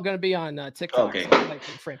 This is all going to be on TikTok. Okay. So like,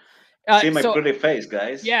 in frame. See my pretty face,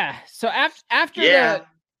 guys. Yeah. So after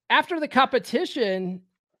the competition,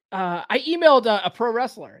 I emailed a pro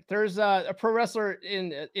wrestler. There's a pro wrestler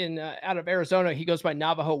in out of Arizona. He goes by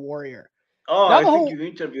Navajo Warrior. Oh, Navajo, I think you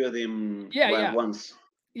interviewed him once.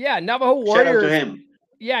 Yeah, Navajo Warrior. Shout out to him.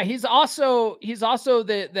 Yeah, he's also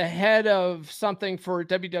the head of something for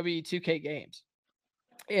WWE 2K games.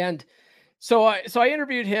 And so I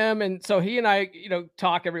interviewed him, and so he and I,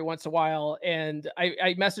 talk every once in a while. And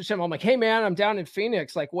I messaged him. I'm like, hey man, I'm down in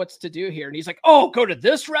Phoenix. Like, what's to do here? And he's like, oh, go to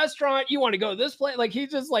this restaurant. You want to go to this place? Like, he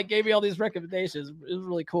just like gave me all these recommendations. It was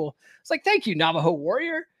really cool. It's like, thank you, Navajo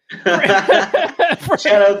Warrior.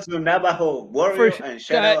 Shout out to Navajo Warrior, and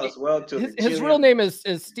shout out as well to his real name is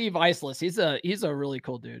Steve Iceless. He's a really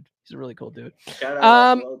cool dude. He's a really cool dude. Shout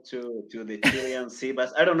out as well to the Chilean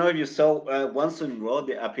Seabass. I don't know if you saw once in Raw,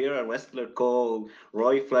 there appeared a wrestler called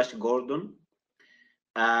Roy Flash Gordon,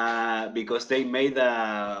 because they made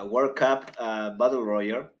a World Cup Battle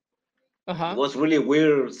Royale. It was really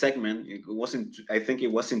weird segment. I think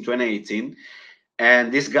it was in 2018.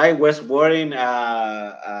 And this guy was wearing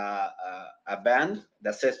a band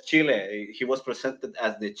that says Chile. He was presented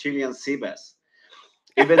as the Chilean Seabass.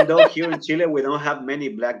 Even though here in Chile, we don't have many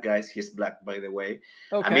black guys. He's black, by the way.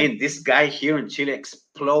 Okay. I mean, this guy here in Chile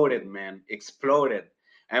exploded, man. Exploded.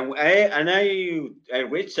 And I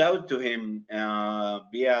reached out to him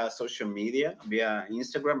via social media, via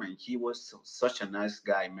Instagram, and he was such a nice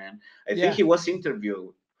guy, man. I think he was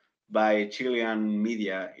interviewed by Chilean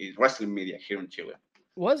media, wrestling media here in Chile.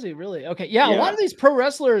 Was he really? Okay. Yeah, a lot of these pro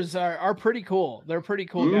wrestlers are pretty cool. They're pretty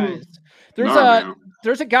cool guys.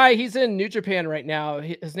 There's a guy, he's in New Japan right now.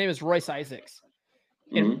 His name is Royce Isaacs.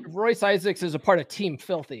 And Royce Isaacs is a part of Team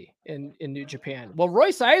Filthy in New Japan. Well,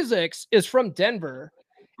 Royce Isaacs is from Denver,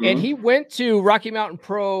 and he went to Rocky Mountain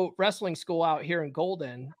Pro Wrestling School out here in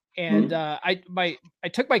Golden. And I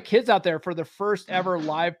took my kids out there for the first ever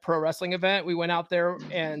live pro wrestling event. We went out there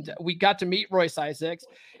and we got to meet Royce Isaacs.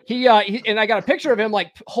 He and I got a picture of him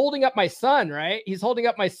like holding up my son, right? He's holding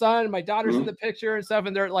up my son, my daughter's in the picture and stuff,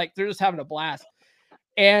 and they're just having a blast.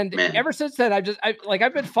 And ever since then,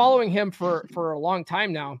 I've been following him for a long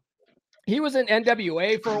time now. He was in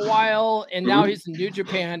NWA for a while, and now he's in New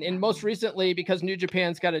Japan. And most recently, because New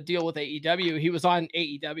Japan's got a deal with AEW, he was on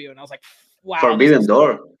AEW, and I was like, wow. Forbidden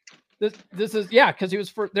Door. This is because he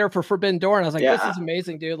was there for Forbidden Door, and I was like, this is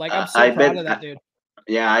amazing, dude. Like, I'm so proud of that dude.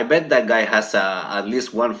 Yeah, I bet that guy has at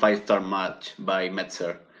least one 5-star match by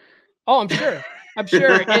Metzer. Oh, I'm sure.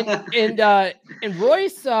 And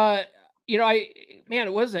Royce, what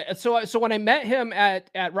was it? So when I met him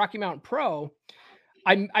at Rocky Mountain Pro,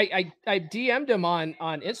 I DM'd him on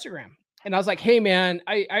Instagram. And I was like, hey man,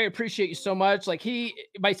 I appreciate you so much. Like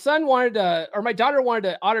my daughter wanted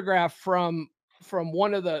to autograph from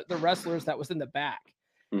one of the wrestlers that was in the back.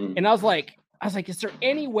 And I was like, is there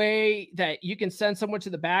any way that you can send someone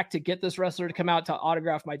to the back to get this wrestler to come out to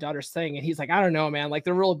autograph my daughter's thing? And he's like, I don't know, man. Like,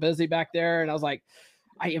 they're real busy back there. And I was like,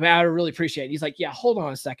 I really appreciate it. He's like, yeah, hold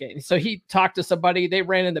on a second. And so he talked to somebody, they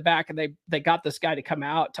ran in the back, and they got this guy to come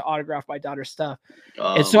out to autograph my daughter's stuff.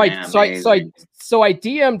 And so I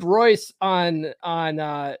DM'd Royce on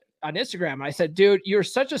Instagram. And I said, dude, you're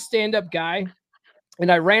such a stand-up guy,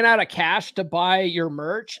 and I ran out of cash to buy your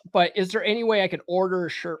merch, but is there any way I could order a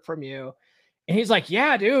shirt from you? And he's like,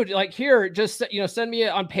 yeah, dude, like, here, just, send me it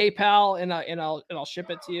on PayPal and I'll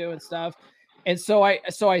ship it to you and stuff. And so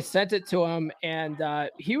I sent it to him, and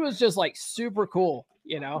he was just like super cool,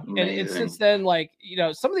 and since then, like,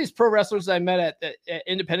 some of these pro wrestlers I met at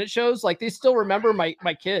independent shows, like, they still remember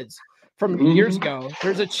my kids from years ago.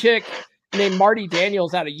 There's a chick, named Marty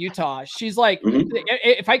Daniels out of Utah. She's like,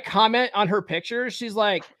 if I comment on her pictures, she's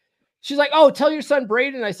like, oh, tell your son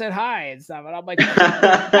Braden I said hi and stuff. And I'm like,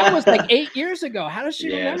 that was like 8 years ago. How does she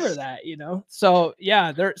remember that? You know? So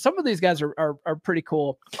yeah, some of these guys are pretty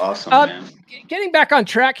cool. Awesome, man. Getting back on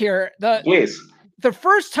track here, Please. The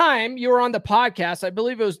first time you were on the podcast, I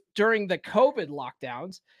believe it was during the COVID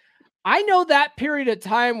lockdowns. I know that period of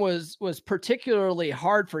time was particularly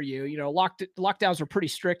hard for you. You know, lockdowns were pretty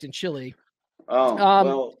strict in Chile. Oh,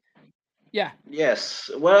 well, yeah.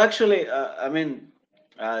 Yes. Well, actually, I mean,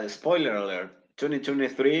 spoiler alert,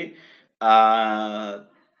 2023, the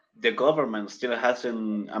government still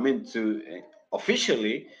hasn't, I mean,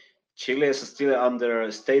 officially, Chile is still under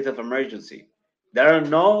a state of emergency. There are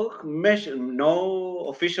no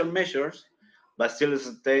official measures, but still is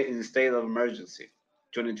in state of emergency,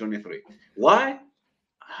 2023. Why?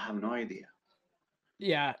 I have no idea.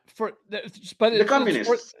 Yeah, but the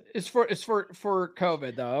communists. It's for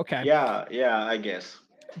COVID though. Okay. Yeah, I guess.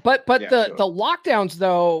 But the lockdowns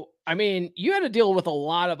though, I mean, you had to deal with a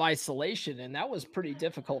lot of isolation, and that was pretty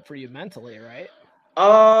difficult for you mentally, right?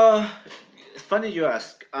 It's funny you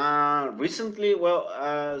ask. Recently,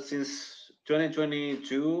 since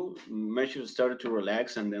 2022, measures started to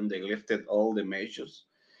relax, and then they lifted all the measures.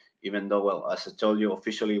 Even though, well, as I told you,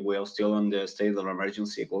 officially we are still on the state of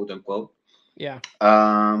emergency, quote unquote. Yeah.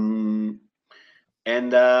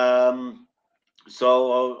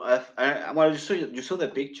 So well, you saw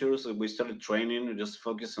the pictures. We started training. We just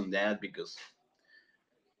focus on that because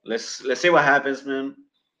let's see what happens, man.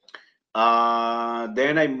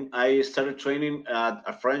 Then I started training at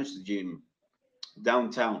a French gym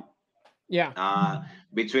downtown. Yeah.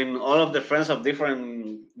 Between all of the friends of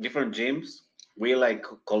different gyms, we like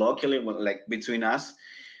colloquially, like between us,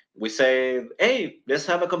 we say, hey, let's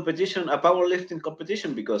have a competition, a powerlifting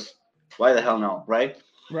competition, because why the hell no, right?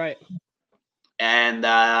 Right. And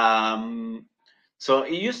so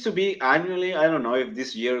it used to be annually. I don't know if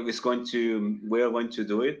this year we're going to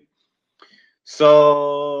do it.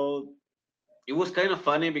 So it was kind of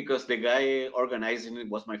funny because the guy organizing it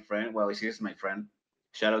was my friend. Well, he's my friend.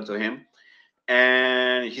 Shout out to him.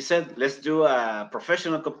 And he said, let's do a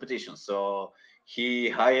professional competition. So he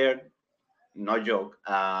hired, no joke,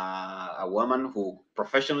 a woman who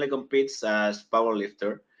professionally competes as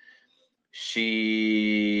powerlifter.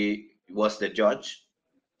 She was the judge.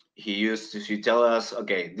 She tell us,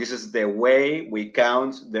 okay, this is the way we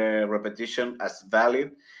count the repetition as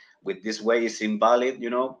valid. With this way is invalid.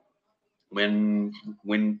 When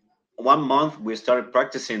 1 month we started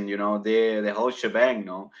practicing, the whole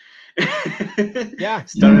shebang, Yeah.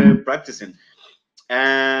 Started practicing.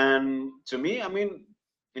 And to me, I mean,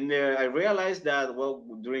 I realized that, well,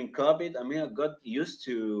 during COVID, I mean, I got used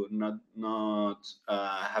to not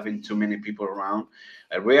having too many people around.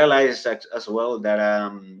 I realized as well that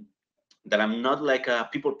I'm not like a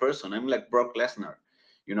people person. I'm like Brock Lesnar.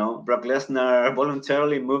 Brock Lesnar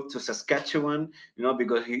voluntarily moved to Saskatchewan,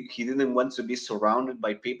 because he didn't want to be surrounded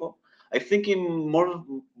by people. I think more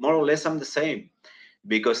or less I'm the same,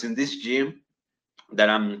 because in this gym that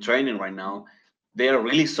I'm training right now, they are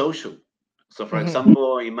really social. So, for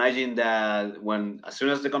example, imagine that as soon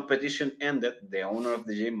as the competition ended, the owner of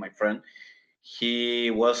the gym, my friend,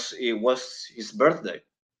 it was his birthday.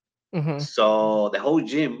 So the whole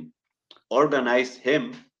gym organized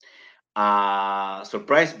him a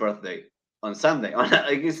surprise birthday on Sunday.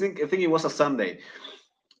 I think it was a Sunday.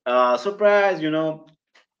 Surprise,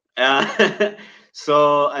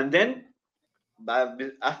 So, and then, but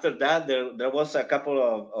after that, there was a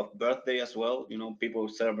couple of birthday as well. People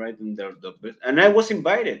celebrating their birthday, and I was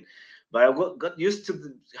invited, but I got used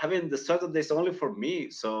to having the Saturdays only for me.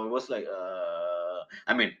 So it was like,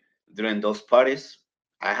 I mean, during those parties,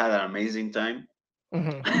 I had an amazing time.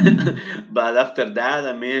 But after that,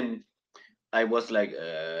 I mean, I was like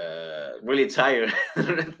really tired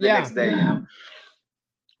the next day,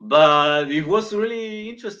 But it was really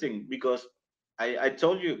interesting because I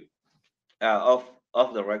told you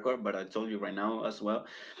off the record, but I told you right now as well.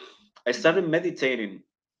 I started meditating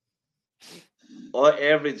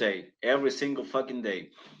every day, every single fucking day.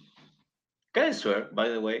 Can I swear, by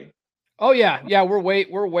the way? Oh yeah, we're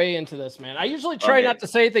way into this, man. I usually try not to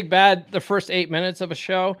say anything bad the first 8 minutes of a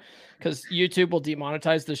show because YouTube will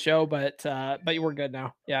demonetize the show, but we're good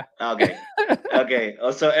now. Yeah. Okay.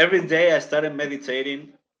 Also, every day I started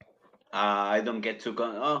meditating. I don't get to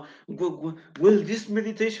go. Will this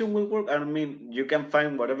meditation will work? I mean, you can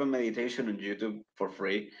find whatever meditation on YouTube for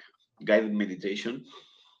free, guided meditation,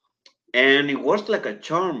 and it works like a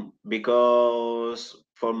charm because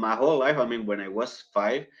for my whole life, I mean, when I was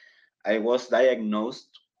 5, I was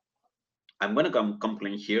diagnosed I'm gonna come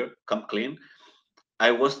clean here. Come clean. I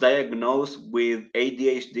was diagnosed with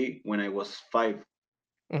ADHD when I was 5.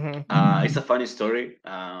 Mm-hmm. It's a funny story.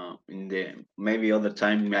 In the maybe other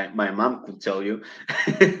time, my mom could tell you.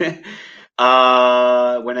 When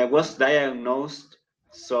I was diagnosed,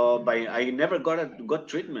 so by I never got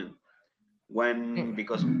treatment when,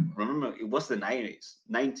 because remember it was the 90s.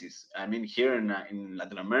 I mean, here in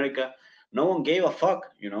Latin America, no one gave a fuck,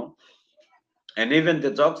 And even the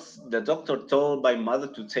doctor told my mother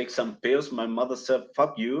to take some pills. My mother said,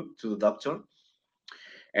 "Fuck you" to the doctor,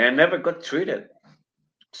 and I never got treated.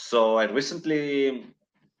 So I recently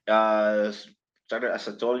started, as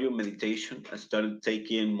I told you, meditation. I started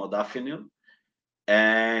taking modafinil,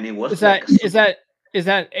 and it Is was that like is that is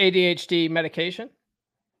that ADHD medication?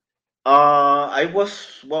 I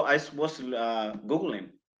was well, I was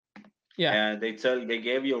googling, Yeah. and they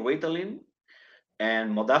gave you Ritalin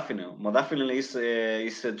and modafinil. Modafinil is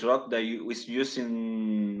a drug that is used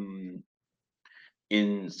in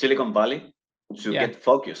Silicon Valley to Yeah. get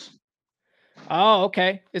focus. Oh,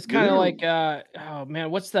 okay. It's kind of You like oh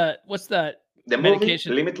man, what's that the movie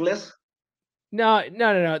medication? Limitless. No.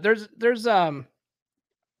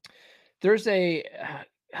 There's a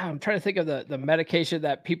I'm trying to think of the medication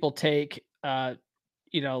that people take like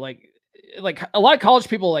a lot of college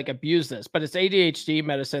people like abuse this, but it's ADHD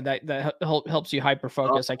medicine that helps you hyper Oh,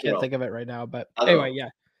 focus. I can't Adderall. think of it right now, but anyway, Adderall. yeah.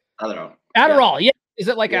 Adderall. Yeah. Adderall, yeah. Is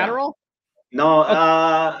it like Yeah. Adderall? No, Okay.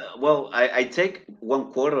 well, I take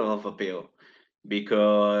 1/4 of a pill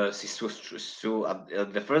because it was so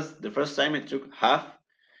the first time I took half.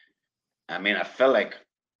 I mean, I felt like,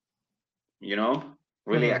 you know,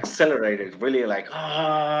 really Mhm. accelerated, really like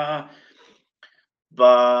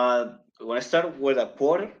But when I started with a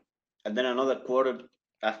quarter, and then another quarter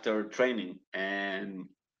after training, and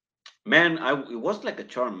man, it was like a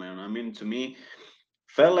charm, man. I mean, to me,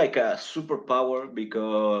 felt like a superpower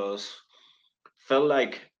because felt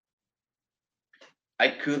like I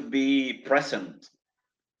could be present.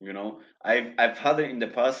 I've had it in the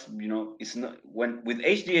past. It's not when with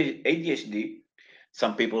ADHD.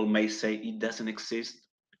 Some people may say it doesn't exist.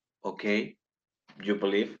 Okay, you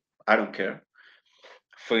believe? I don't care.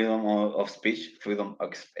 Freedom of speech, freedom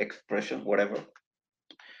of expression, whatever.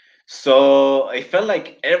 So I felt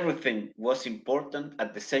like everything was important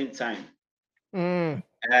at the same time. Mm.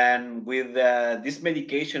 And with this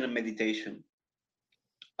medication and meditation,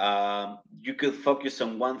 you could focus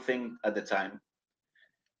on one thing at a time,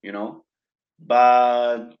 you know.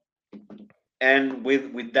 But and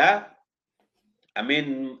with that, I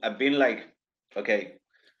mean, I've been like, okay,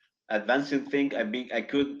 advancing thing. I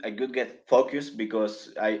could get focused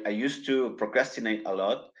because I used to procrastinate a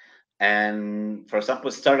lot, and for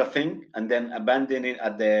example, start a thing and then abandon it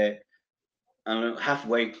at the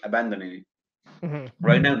halfway, abandoning it. Mhm.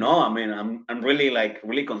 Right now, no. I mean, I'm really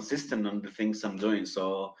really consistent on the things I'm doing.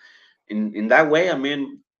 So in that way, I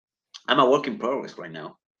mean, I'm a work in progress right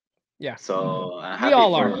now. Yeah. So I'm We happy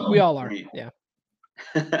all for are. We all are. me. Yeah.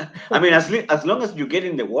 I mean, as long as you get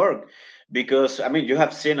in the work, because I mean, you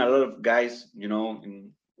have seen a lot of guys,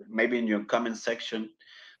 maybe in your comment section,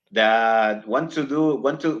 that want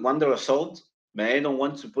the result, but they don't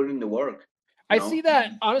want to put in the work. You I know. see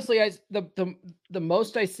that honestly. The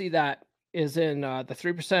most I see that is in the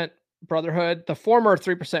 3% Brotherhood, the former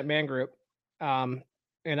 3% Man Group, um,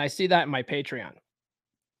 and I see that in my Patreon.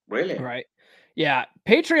 Really? Right? Yeah,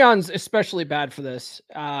 Patreon's especially bad for this.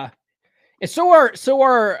 And so's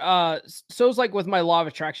like with my law of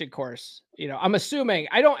attraction course. I'm assuming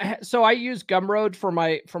I don't. So I use Gumroad for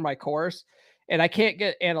my course, and I can't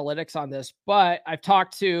get analytics on this. But I've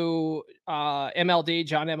talked to John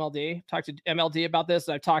MLD, talked to MLD about this,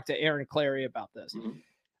 and I've talked to Aaron Clary about this. Mhm.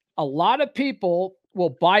 A lot of people will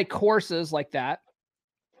buy courses like that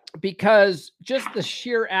because just the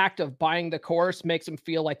sheer act of buying the course makes them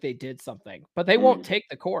feel like they did something, but they won't Mm. take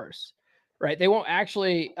the course, right? They won't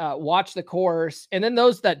actually watch the course. And then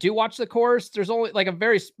those that do watch the course, there's only like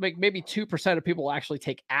maybe 2% of people actually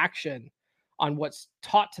take action on what's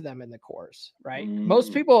taught to them in the course, right?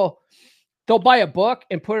 Most Mm. people, they'll buy a book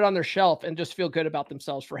and put it on their shelf and just feel good about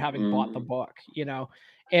themselves for having bought the Mm. book.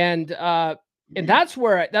 And that's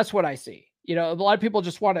what I see. A lot of people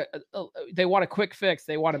just they want a quick fix.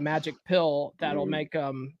 They want a magic pill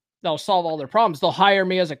Mm. that'll solve all their problems. They'll hire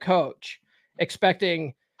me as a coach,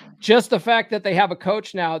 expecting just the fact that they have a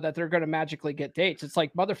coach now that they're going to magically get dates. It's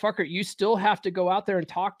like, motherfucker, you still have to go out there and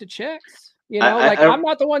talk to chicks. Like I I'm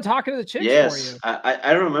not the one talking to the chicks for Yes, you.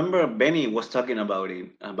 I remember Benny was talking about it,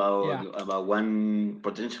 Yeah. about one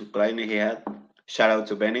potential client he had. Shout out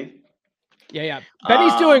to Benny. Yeah.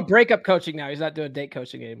 Benny's doing Uh, breakup coaching now. He's not doing date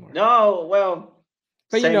coaching anymore. no, well,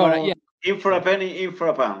 But you same know what? Yeah. old, in for a penny, in for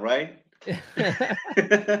a pound, right?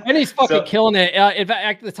 Benny's fucking So killing it. In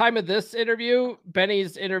fact, at the time of this interview,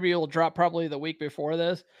 Benny's interview will drop probably the week before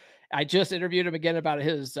this. I just interviewed him again about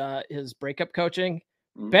his breakup coaching.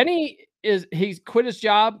 mm, He's quit his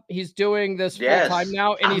job. He's doing this full time yes,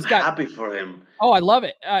 now, and I'm he's got happy for him. I love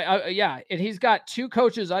it. Yeah, and he's got 2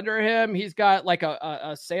 coaches under him. He's got like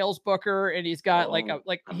a sales booker, and he's got Oh,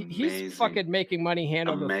 he's amazing. fucking making money hand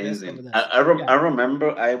over fist over Amazing. this. Yeah. I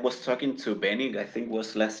remember I was talking to Benny, I think it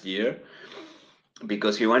was last year,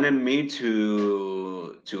 because he wanted me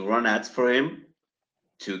to run ads for him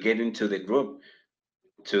to get into the group,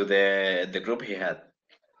 to the group he had.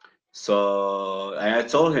 So I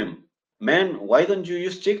told him, man, why don't you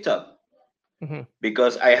use TikTok? Mhm.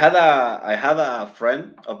 Because I had a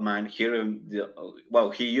friend of mine here in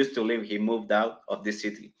well, he used to live, he moved out of the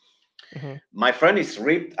city. Mhm. My friend is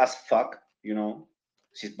ripped as fuck,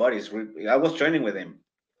 his body is ripped. I was training with him.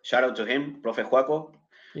 Shout out to him, Profe Juaco.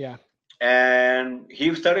 Yeah. And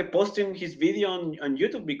he started posting his video on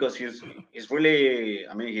YouTube because he's really,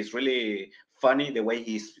 I mean, he's really funny the way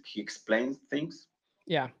he explains things.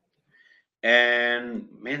 Yeah. And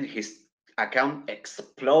man, his account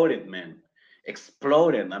exploded, man.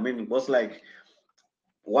 Exploded. I mean, it was like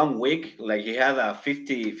 1 week, like he had a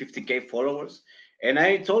 50k followers. And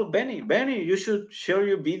I told Benny, you should share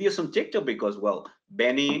your videos on TikTok because, well,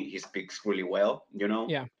 Benny, he speaks really well,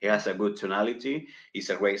 Yeah. he has a good tonality, he's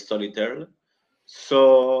a great storyteller.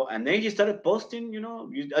 So, and then he started posting,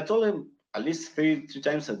 I told him at least two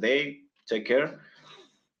times a day, take care.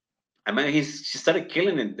 I mean, he started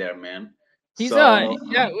killing it there, man. He's So,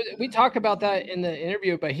 yeah, we talked about that in the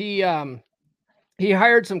interview, but he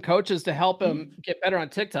hired some coaches to help him mm, get better on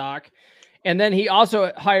TikTok. And then he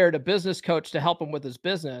also hired a business coach to help him with his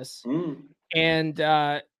business. mm,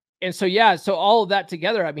 And so yeah, so all of that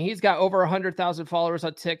together, I mean, he's got over 100,000 followers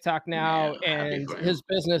on TikTok man, now, I'm happy and for his him.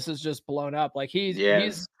 business is just blown up. Like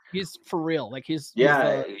Yes. he's for real. Like Yeah, he's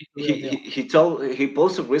the he, real he deal. he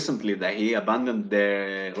posted recently that he abandoned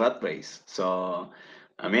the rat race. So,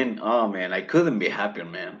 I mean, oh man, I couldn't be happier,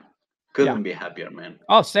 man. Yeah. Couldn't be happier, man.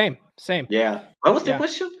 Oh, same. Yeah. What was the Yeah.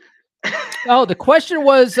 question? Oh, the question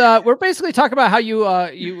was, we're basically talking about how you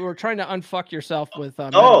were trying to unfuck yourself with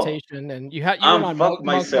Oh, meditation, and you went I'm on fuck monk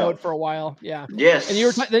mode myself. for a while, yeah. And Yes.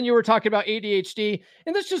 then you were talking about ADHD,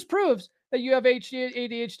 and this just proves that you have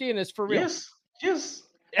ADHD, and it's for real. Yes. Yes.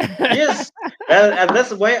 Yes. And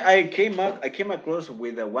that's why I came across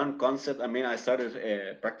with one concept. I mean, I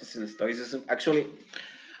started practicing stoicism. Actually,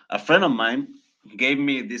 a friend of mine gave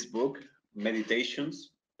me this book, Meditations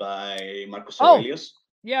by Marcus Oh, Aurelius.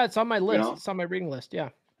 yeah, it's on my You list. know, It's on my reading list. Yeah.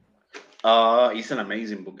 it's an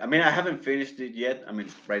amazing book. I mean, I haven't finished it yet. I mean,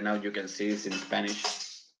 right now you can see it's in Spanish,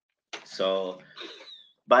 so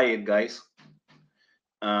buy it, guys.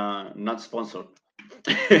 Not sponsored.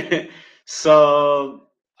 So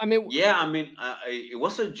I mean, yeah, I mean, it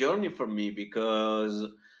was a journey for me because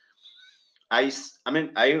I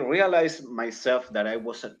mean, I realized myself that I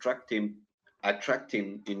was attracting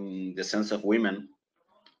in the sense of women,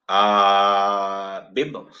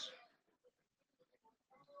 bimbos.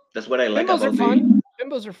 That's what I like bimbos are about fun. the.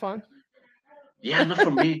 Bimbos are fun. Yeah, not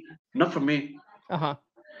for me, not for me, Uh-huh.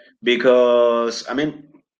 because I mean,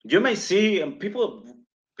 you may see people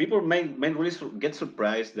may really get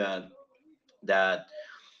surprised that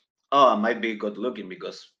oh, I might be good looking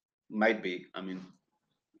because might be. I mean,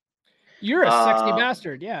 You're a sexy uh,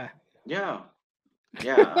 bastard, yeah. yeah,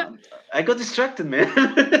 yeah. I got distracted, man.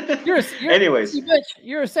 You're a sexy Anyways, bitch.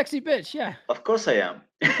 You're a sexy bitch, yeah. of course I am.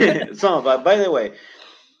 So, but by the way,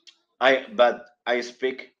 I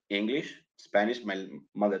speak English, Spanish, my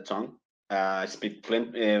mother tongue. I speak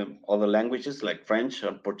other languages like French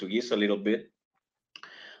or Portuguese a little bit.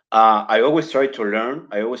 I always try to learn.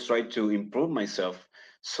 I always try to improve myself.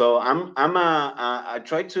 So I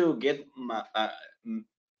try to get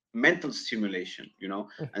mental stimulation, and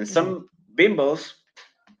Mhm, some bimbos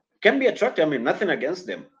can be attractive. I mean, nothing against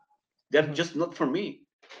them. They're mhm. just not for me.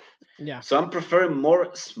 Yeah. So I'm preferring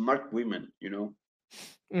more smart women,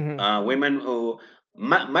 Mhm. women who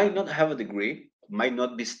might not have a degree, might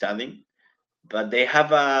not be studying, but they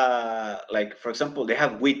have like, for example, they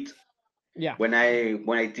have wit. Yeah. When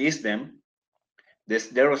I tease them,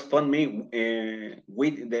 they respond me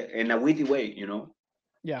in a witty way,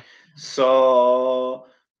 Yeah. So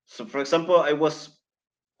for example, I was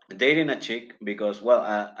dating a chick because, well,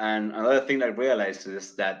 and another thing I realized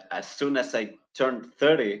is that as soon as I turned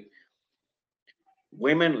 30,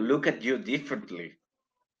 women look at you differently.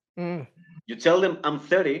 Mm. You tell them I'm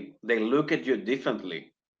 30, they look at you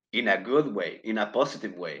differently, in a good way, in a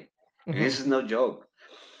positive way. And Mhm. this is no joke.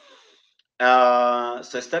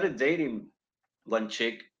 So I started dating one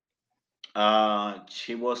chick.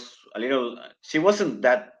 She was a little. She wasn't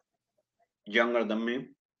that younger than me,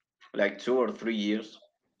 like 2 or 3 years.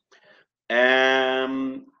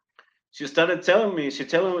 And she started telling me. She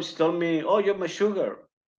told me, "Oh, you're my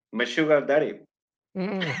sugar daddy,"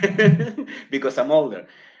 because I'm older.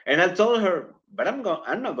 And I told her, "But I'm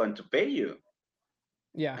not going to pay you."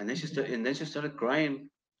 Yeah. And then she started crying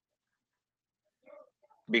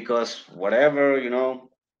because whatever,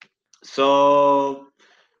 So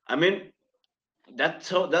I mean, that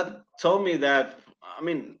told me that, I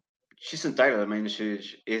mean, she's entitled. I mean, she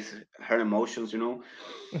is her emotions,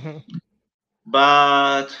 Hmm.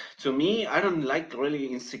 But to me, I don't like really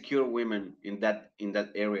insecure women in that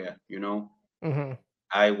area. Hmm.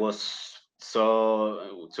 I was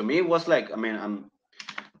so to me it was like, I mean,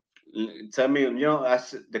 tell me,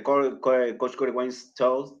 as the coach Corey Wines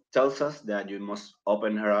tells us that you must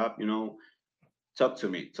open her up. Talk to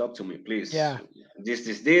me, please. Yeah.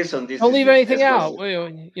 This, and Don't leave this. anything Let's go.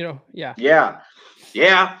 out. Yeah. Yeah,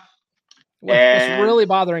 yeah. What's And really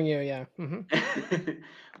bothering you? Yeah. Hmm.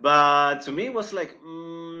 but to me it was like,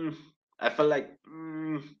 I felt like,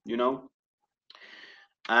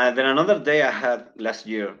 then another day I had last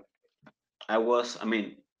year, I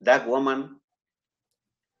mean, that woman,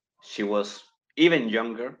 she was even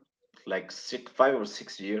younger, like 5 or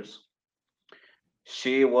 6 years.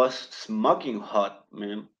 She was smoking hot,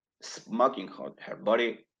 man, smoking hot, her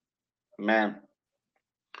body, man.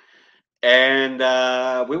 And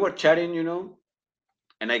we were chatting,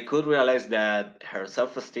 and I could realize that her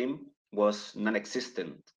self-esteem was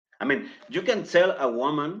non-existent. I mean, you can tell a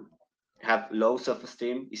woman have low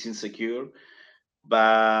self-esteem, is insecure,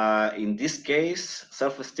 but in this case,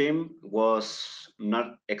 self-esteem was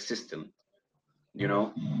not existent, you Hmm.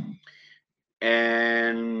 know.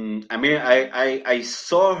 And I mean, I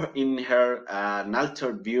saw in her an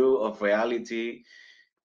altered view of reality,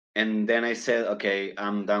 and then I said, okay,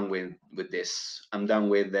 I'm done with this. I'm done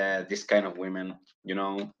with this kind of women,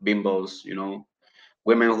 bimbos,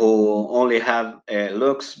 women who only have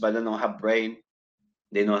looks but they don't have brain,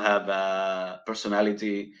 they don't have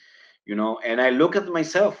personality, and I look at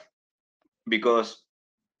myself because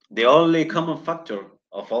the only common factor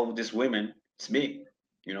of all these women is me,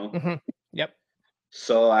 you know Hmm. Yep.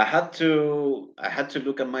 so I had to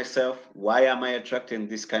look at myself. Why am I attracting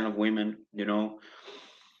this kind of women?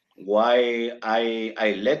 Why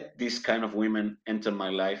I let this kind of women enter my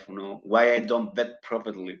life? Why I don't vet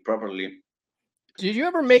properly. Did you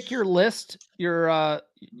ever make your list? Your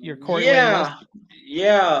Corey Wayne list? Yeah,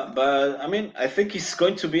 yeah, but I mean, I think it's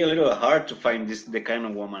going to be a little hard to find the kind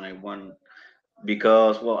of woman I want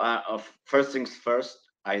because, well, first things first,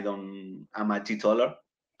 I'm a teetotaler.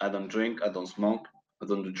 I don't drink, I don't smoke, I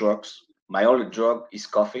don't do drugs. My only drug is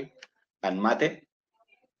coffee and mate.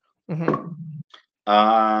 Hmm.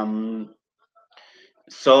 Um,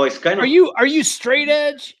 so it's kind Are of you straight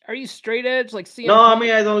edge? Are you straight edge like no, CM I mean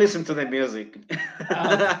Punk? I don't listen to the music.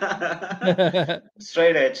 Okay.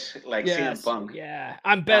 Straight edge like CM Yes. Punk. Yeah.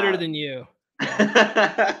 I'm better Uh, than you.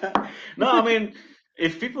 Yeah. no, I mean,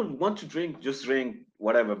 if people want to drink, just drink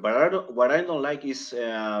whatever. But what I don't like is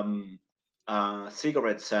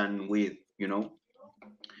cigarettes and weed.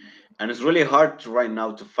 And it's really hard right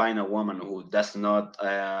now to find a woman who does not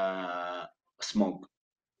smoke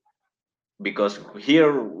because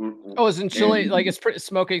here, Oh, is in Chile like in it's pretty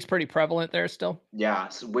smoking's pretty prevalent there still? yeah,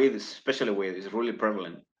 weed, especially weed, is really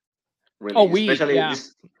prevalent. Oh, Really, weed. especially Yeah.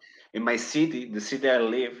 this in my city, the city I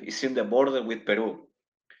live is in the border with Peru.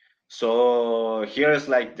 So here is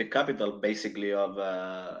like the capital, basically, of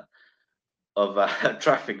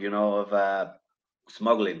traffic, of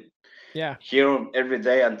smuggling. Yeah. Here, every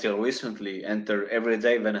day until recently, enter every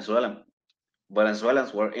day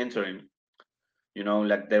Venezuelans were entering.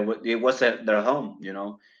 Like it was their home.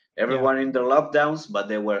 Yeah. Everyone in their lockdowns, but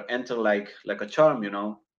they were enter like a charm.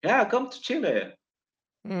 Yeah, come to Chile.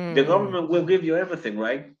 The Mm. government will give you everything,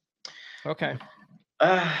 right? Okay.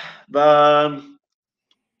 But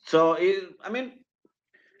so I mean,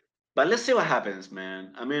 but let's see what happens,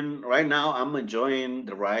 man. I mean, right now I'm enjoying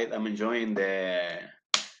the ride. I'm enjoying the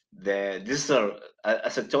this is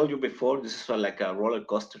as I told you before, this is like a roller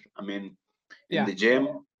coaster. I mean, in Yeah. the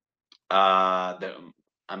gym,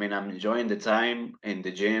 I mean, I'm enjoying the time in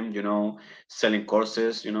the gym, selling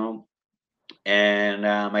courses, and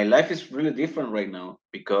my life is really different right now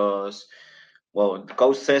because, well, the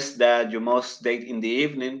coach says that you must date in the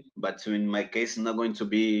evening, but in my case, it's not going to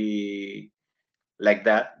be like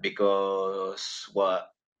that because, well,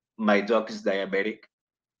 my dog is diabetic.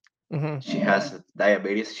 Hmm. She has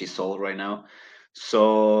diabetes. She's old right now.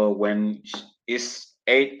 So when it's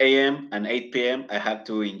 8 a.m. and 8 p.m. I have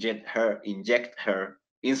to inject her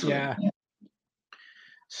insulin. Yeah.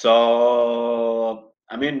 So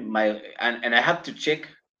I mean and I have to check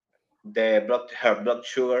her blood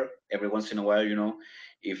sugar every once in a while,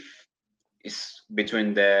 if it's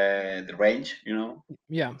between the range,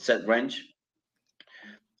 Yeah. set range.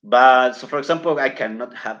 But so for example, I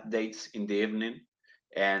cannot have dates in the evening,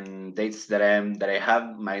 and dates that I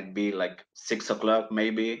have might be like 6 o'clock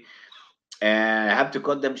maybe, and I have to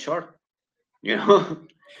cut them short. You know,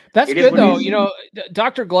 That's it is good what it though. is.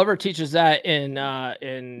 Dr. Glover teaches that in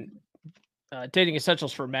Dating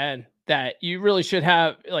Essentials for Men, that you really should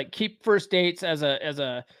have like keep first dates as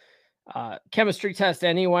a chemistry test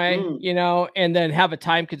anyway, Mm, and then have a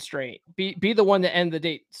time constraint. Be the one to end the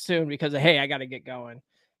date soon because of, hey, I got to get going,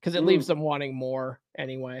 because it leaves mm, them wanting more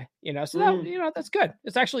anyway. So that mm. that's good.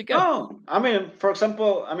 It's actually good. No, I mean, for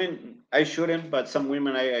example, I mean, I shouldn't, but some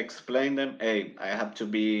women, I explain them, hey, we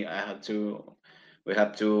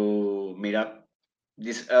have to meet up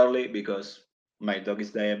this early because my dog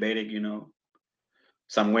is diabetic.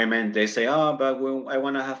 Some women, they say, oh, but I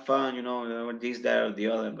want to have fun, this, that, or the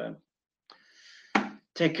other, but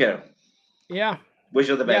take care. Yeah, Wish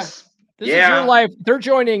you the yeah. best. This is your Yeah. life. They're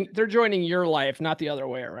joining your life, not the other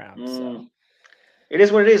way around. So Mm, it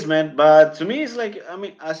is what it is, man. But to me, it's like, I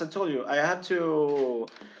mean, as I told you, I have to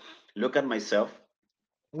look at myself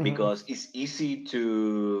mhm. because it's easy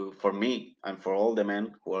for me and for all the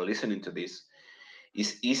men who are listening to this.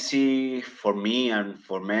 It's easy for me and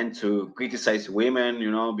for men to criticize women,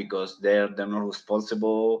 because they're not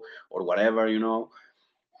responsible or whatever.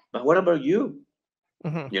 But what about you?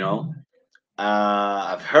 Mhm. You know,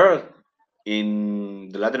 I've heard in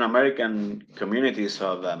the Latin American communities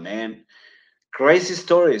of men crazy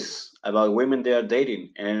stories about women they are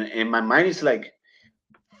dating, and in my mind, it's like,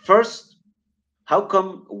 first, how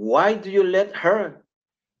come? Why do you let her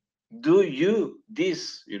do you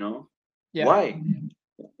this? Yeah. Why?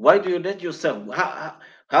 Why do you let yourself?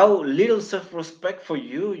 How little self-respect for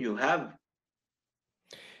you have?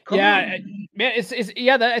 Come Yeah, on. man, it's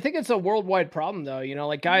yeah. I think it's a worldwide problem, though.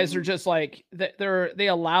 Like guys are Mm, just like they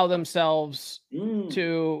allow themselves mm,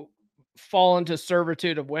 to fall into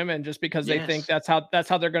servitude of women just because they think yes. that's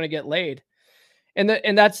how they're going to get laid, and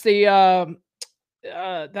This is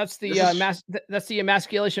that's the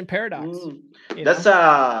emasculation paradox. mm, You that's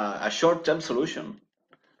know, a short-term solution.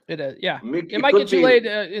 it is. Yeah, it It might could get you be. laid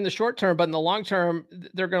in the short term, but in the long term,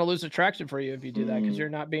 they're going to lose attraction for you if you do that because Mm, you're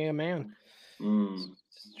not being a man. mm,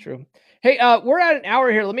 It's true. Hey, we're at an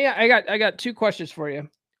hour here. I got two questions for you.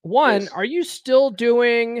 One, please. are you still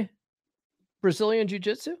doing Brazilian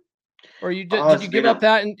jiu-jitsu? Or Oh, did you give up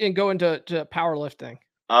that and go into powerlifting?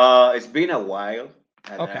 it's been a while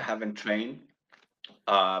that I Okay. haven't trained,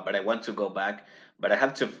 but I want to go back. But I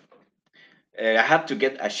have to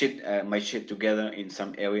get my shit together in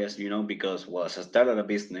some areas, because as I started a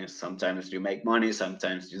business, sometimes you make money,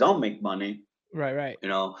 sometimes you don't make money, Right, right. you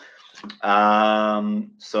know.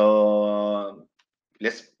 So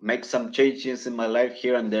let's make some changes in my life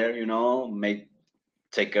here and there, make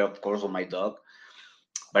take care, of course, of my dog.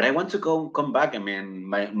 But I want to come back. I mean,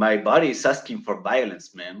 my body is asking for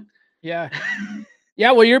violence, man. Yeah.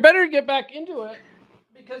 Yeah, well, you better get back into it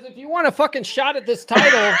because if you want a fucking shot at this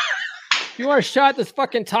title, if you want a shot at this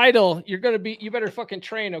fucking title, you better fucking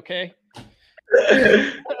train, okay?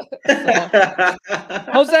 So,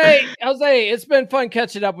 Jose, it's been fun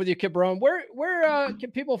catching up with you, Cabron. Where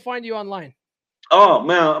can people find you online? Oh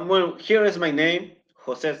man, well, here is my name.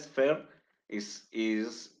 Jose Sfeir is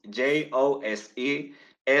JoseSfeir.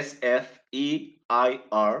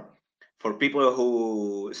 For people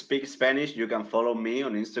who speak Spanish, you can follow me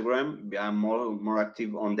on Instagram. I'm more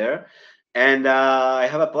active on there. And I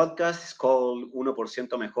have a podcast. It's called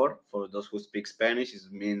 1% Mejor. For those who speak Spanish, it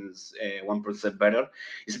means 1% better.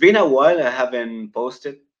 It's been a while. I haven't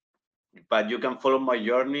posted, but you can follow my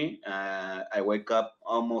journey. I wake up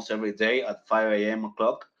almost every day at 5 a.m.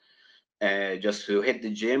 o'clock, just to hit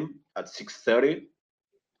the gym at 6:30.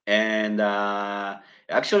 And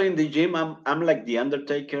actually, in the gym, I'm like the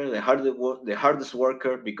Undertaker, the hardest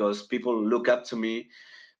worker, because people look up to me.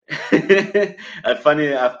 A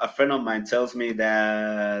friend of mine tells me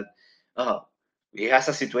that, oh, he has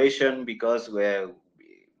a situation because with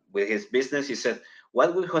his business, he said,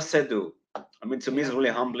 "What will Jose do?" I mean, to me, it's Yeah. really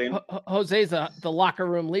humbling. Jose's the locker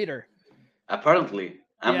room leader. Apparently,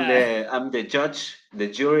 I'm Yeah. the I'm the judge, the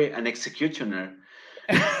jury, and executioner.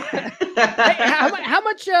 Hey, how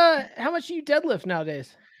much do you deadlift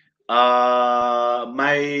nowadays?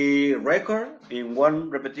 My record in one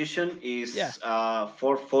repetition Yeah. is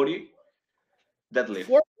 440 deadlift.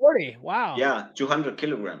 440. Wow. Yeah, 200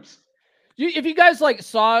 kilograms. If you guys like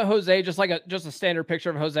saw Jose, just a standard picture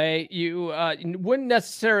of Jose, you wouldn't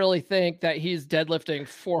necessarily think that he's deadlifting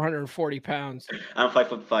 440 pounds. I'm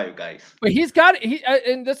 5'5", guys. But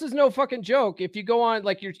and this is no fucking joke. If you go on,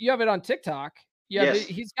 like you have it on TikTok. Yeah, Yes.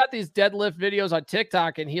 he's got these deadlift videos on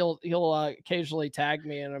TikTok, and he'll occasionally tag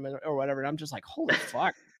me in them or whatever. And I'm just like, holy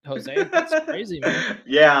fuck, Jose, that's crazy, man.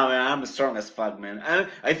 Yeah, man, I'm strong as fuck, man.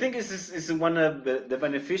 I think this is one of the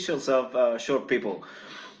beneficials of short people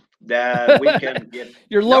that we can get.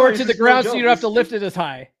 You're lower to the ground, so you don't have to lift it as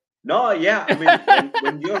high. No, yeah, I mean,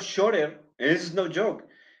 when you're shorter, and this is no joke.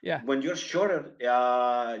 Yeah. When you're shorter,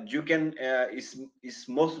 you can it's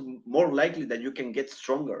more likely that you can get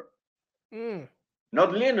stronger.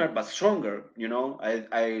 Not leaner, but stronger. You know,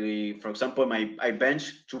 I for example, I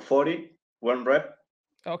bench 240 one rep.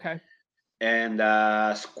 Okay. And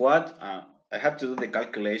squat, I have to do the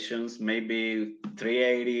calculations. Maybe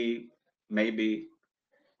 380, maybe.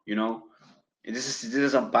 You know, this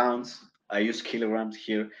is on pounds. I use kilograms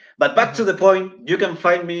here. But back to the point, you can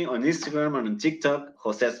find me on Instagram and on TikTok,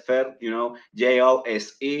 Jose Sfeir, you know,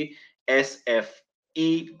 JOSESFEIR.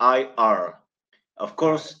 Of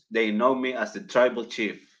course, they know me as the tribal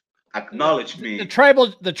chief. Acknowledge me.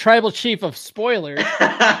 The tribal chief of spoilers.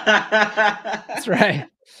 That's right.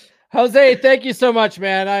 Jose, thank you so much,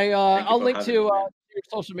 man. I'll link to your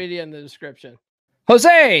social media in the description.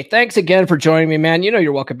 Jose, thanks again for joining me, man. You know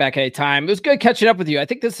you're welcome back anytime. It was good catching up with you. I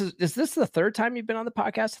think is this the third time you've been on the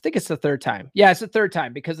podcast? I think it's the third time. Yeah, it's the third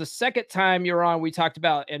time because the second time you were on, we talked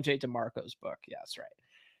about MJ DeMarco's book. Yeah, that's right.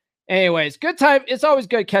 Anyways, good time. It's always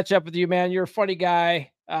good to catch up with you, man. You're a funny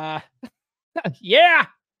guy. Yeah.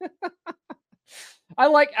 I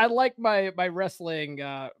like my wrestling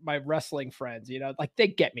friends, you know, like they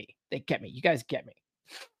get me. You guys get me.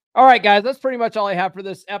 All right, guys, that's pretty much all I have for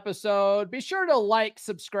this episode. Be sure to like,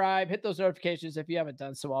 subscribe, hit those notifications if you haven't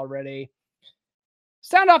done so already.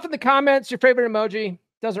 Sound off in the comments, your favorite emoji.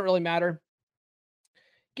 Doesn't really matter.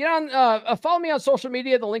 Get on, follow me on social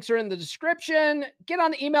media. The links are in the description. Get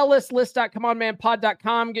on the email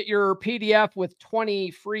list.comeonmanpod.com. Get your PDF with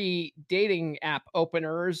 20 free dating app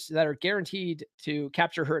openers that are guaranteed to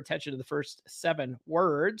capture her attention to the first 7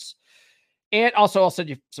 words. And also, I'll send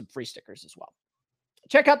you some free stickers as well.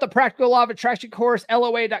 Check out the Practical Law of Attraction course,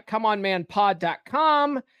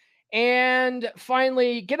 LOA.comeonmanpod.com. And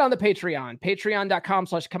finally, get on the Patreon,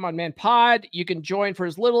 patreon.com/comeonmanpod. You can join for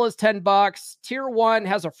as little as $10. Tier 1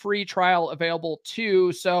 has a free trial available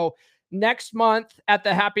too. So next month at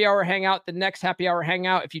the happy hour hangout, the next happy hour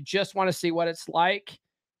hangout, if you just want to see what it's like,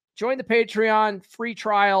 join the Patreon, free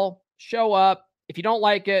trial, show up. If you don't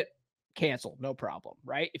like it, cancel, no problem,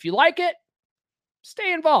 right? If you like it,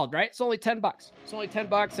 stay involved, right? It's only $10. It's only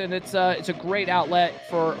 $10, and it's a great outlet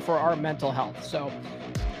for our mental health. So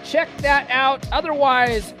check that out.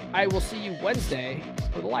 Otherwise, I will see you Wednesday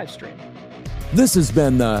for the live stream. This has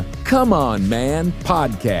been the Come On Man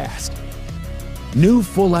podcast. New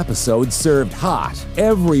full episodes served hot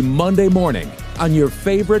every Monday morning on your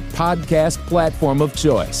favorite podcast platform of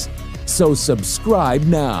choice. So subscribe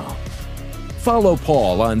now. Follow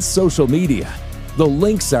Paul on social media. The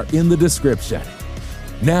links are in the description.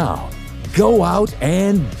 Now, go out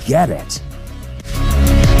and get it.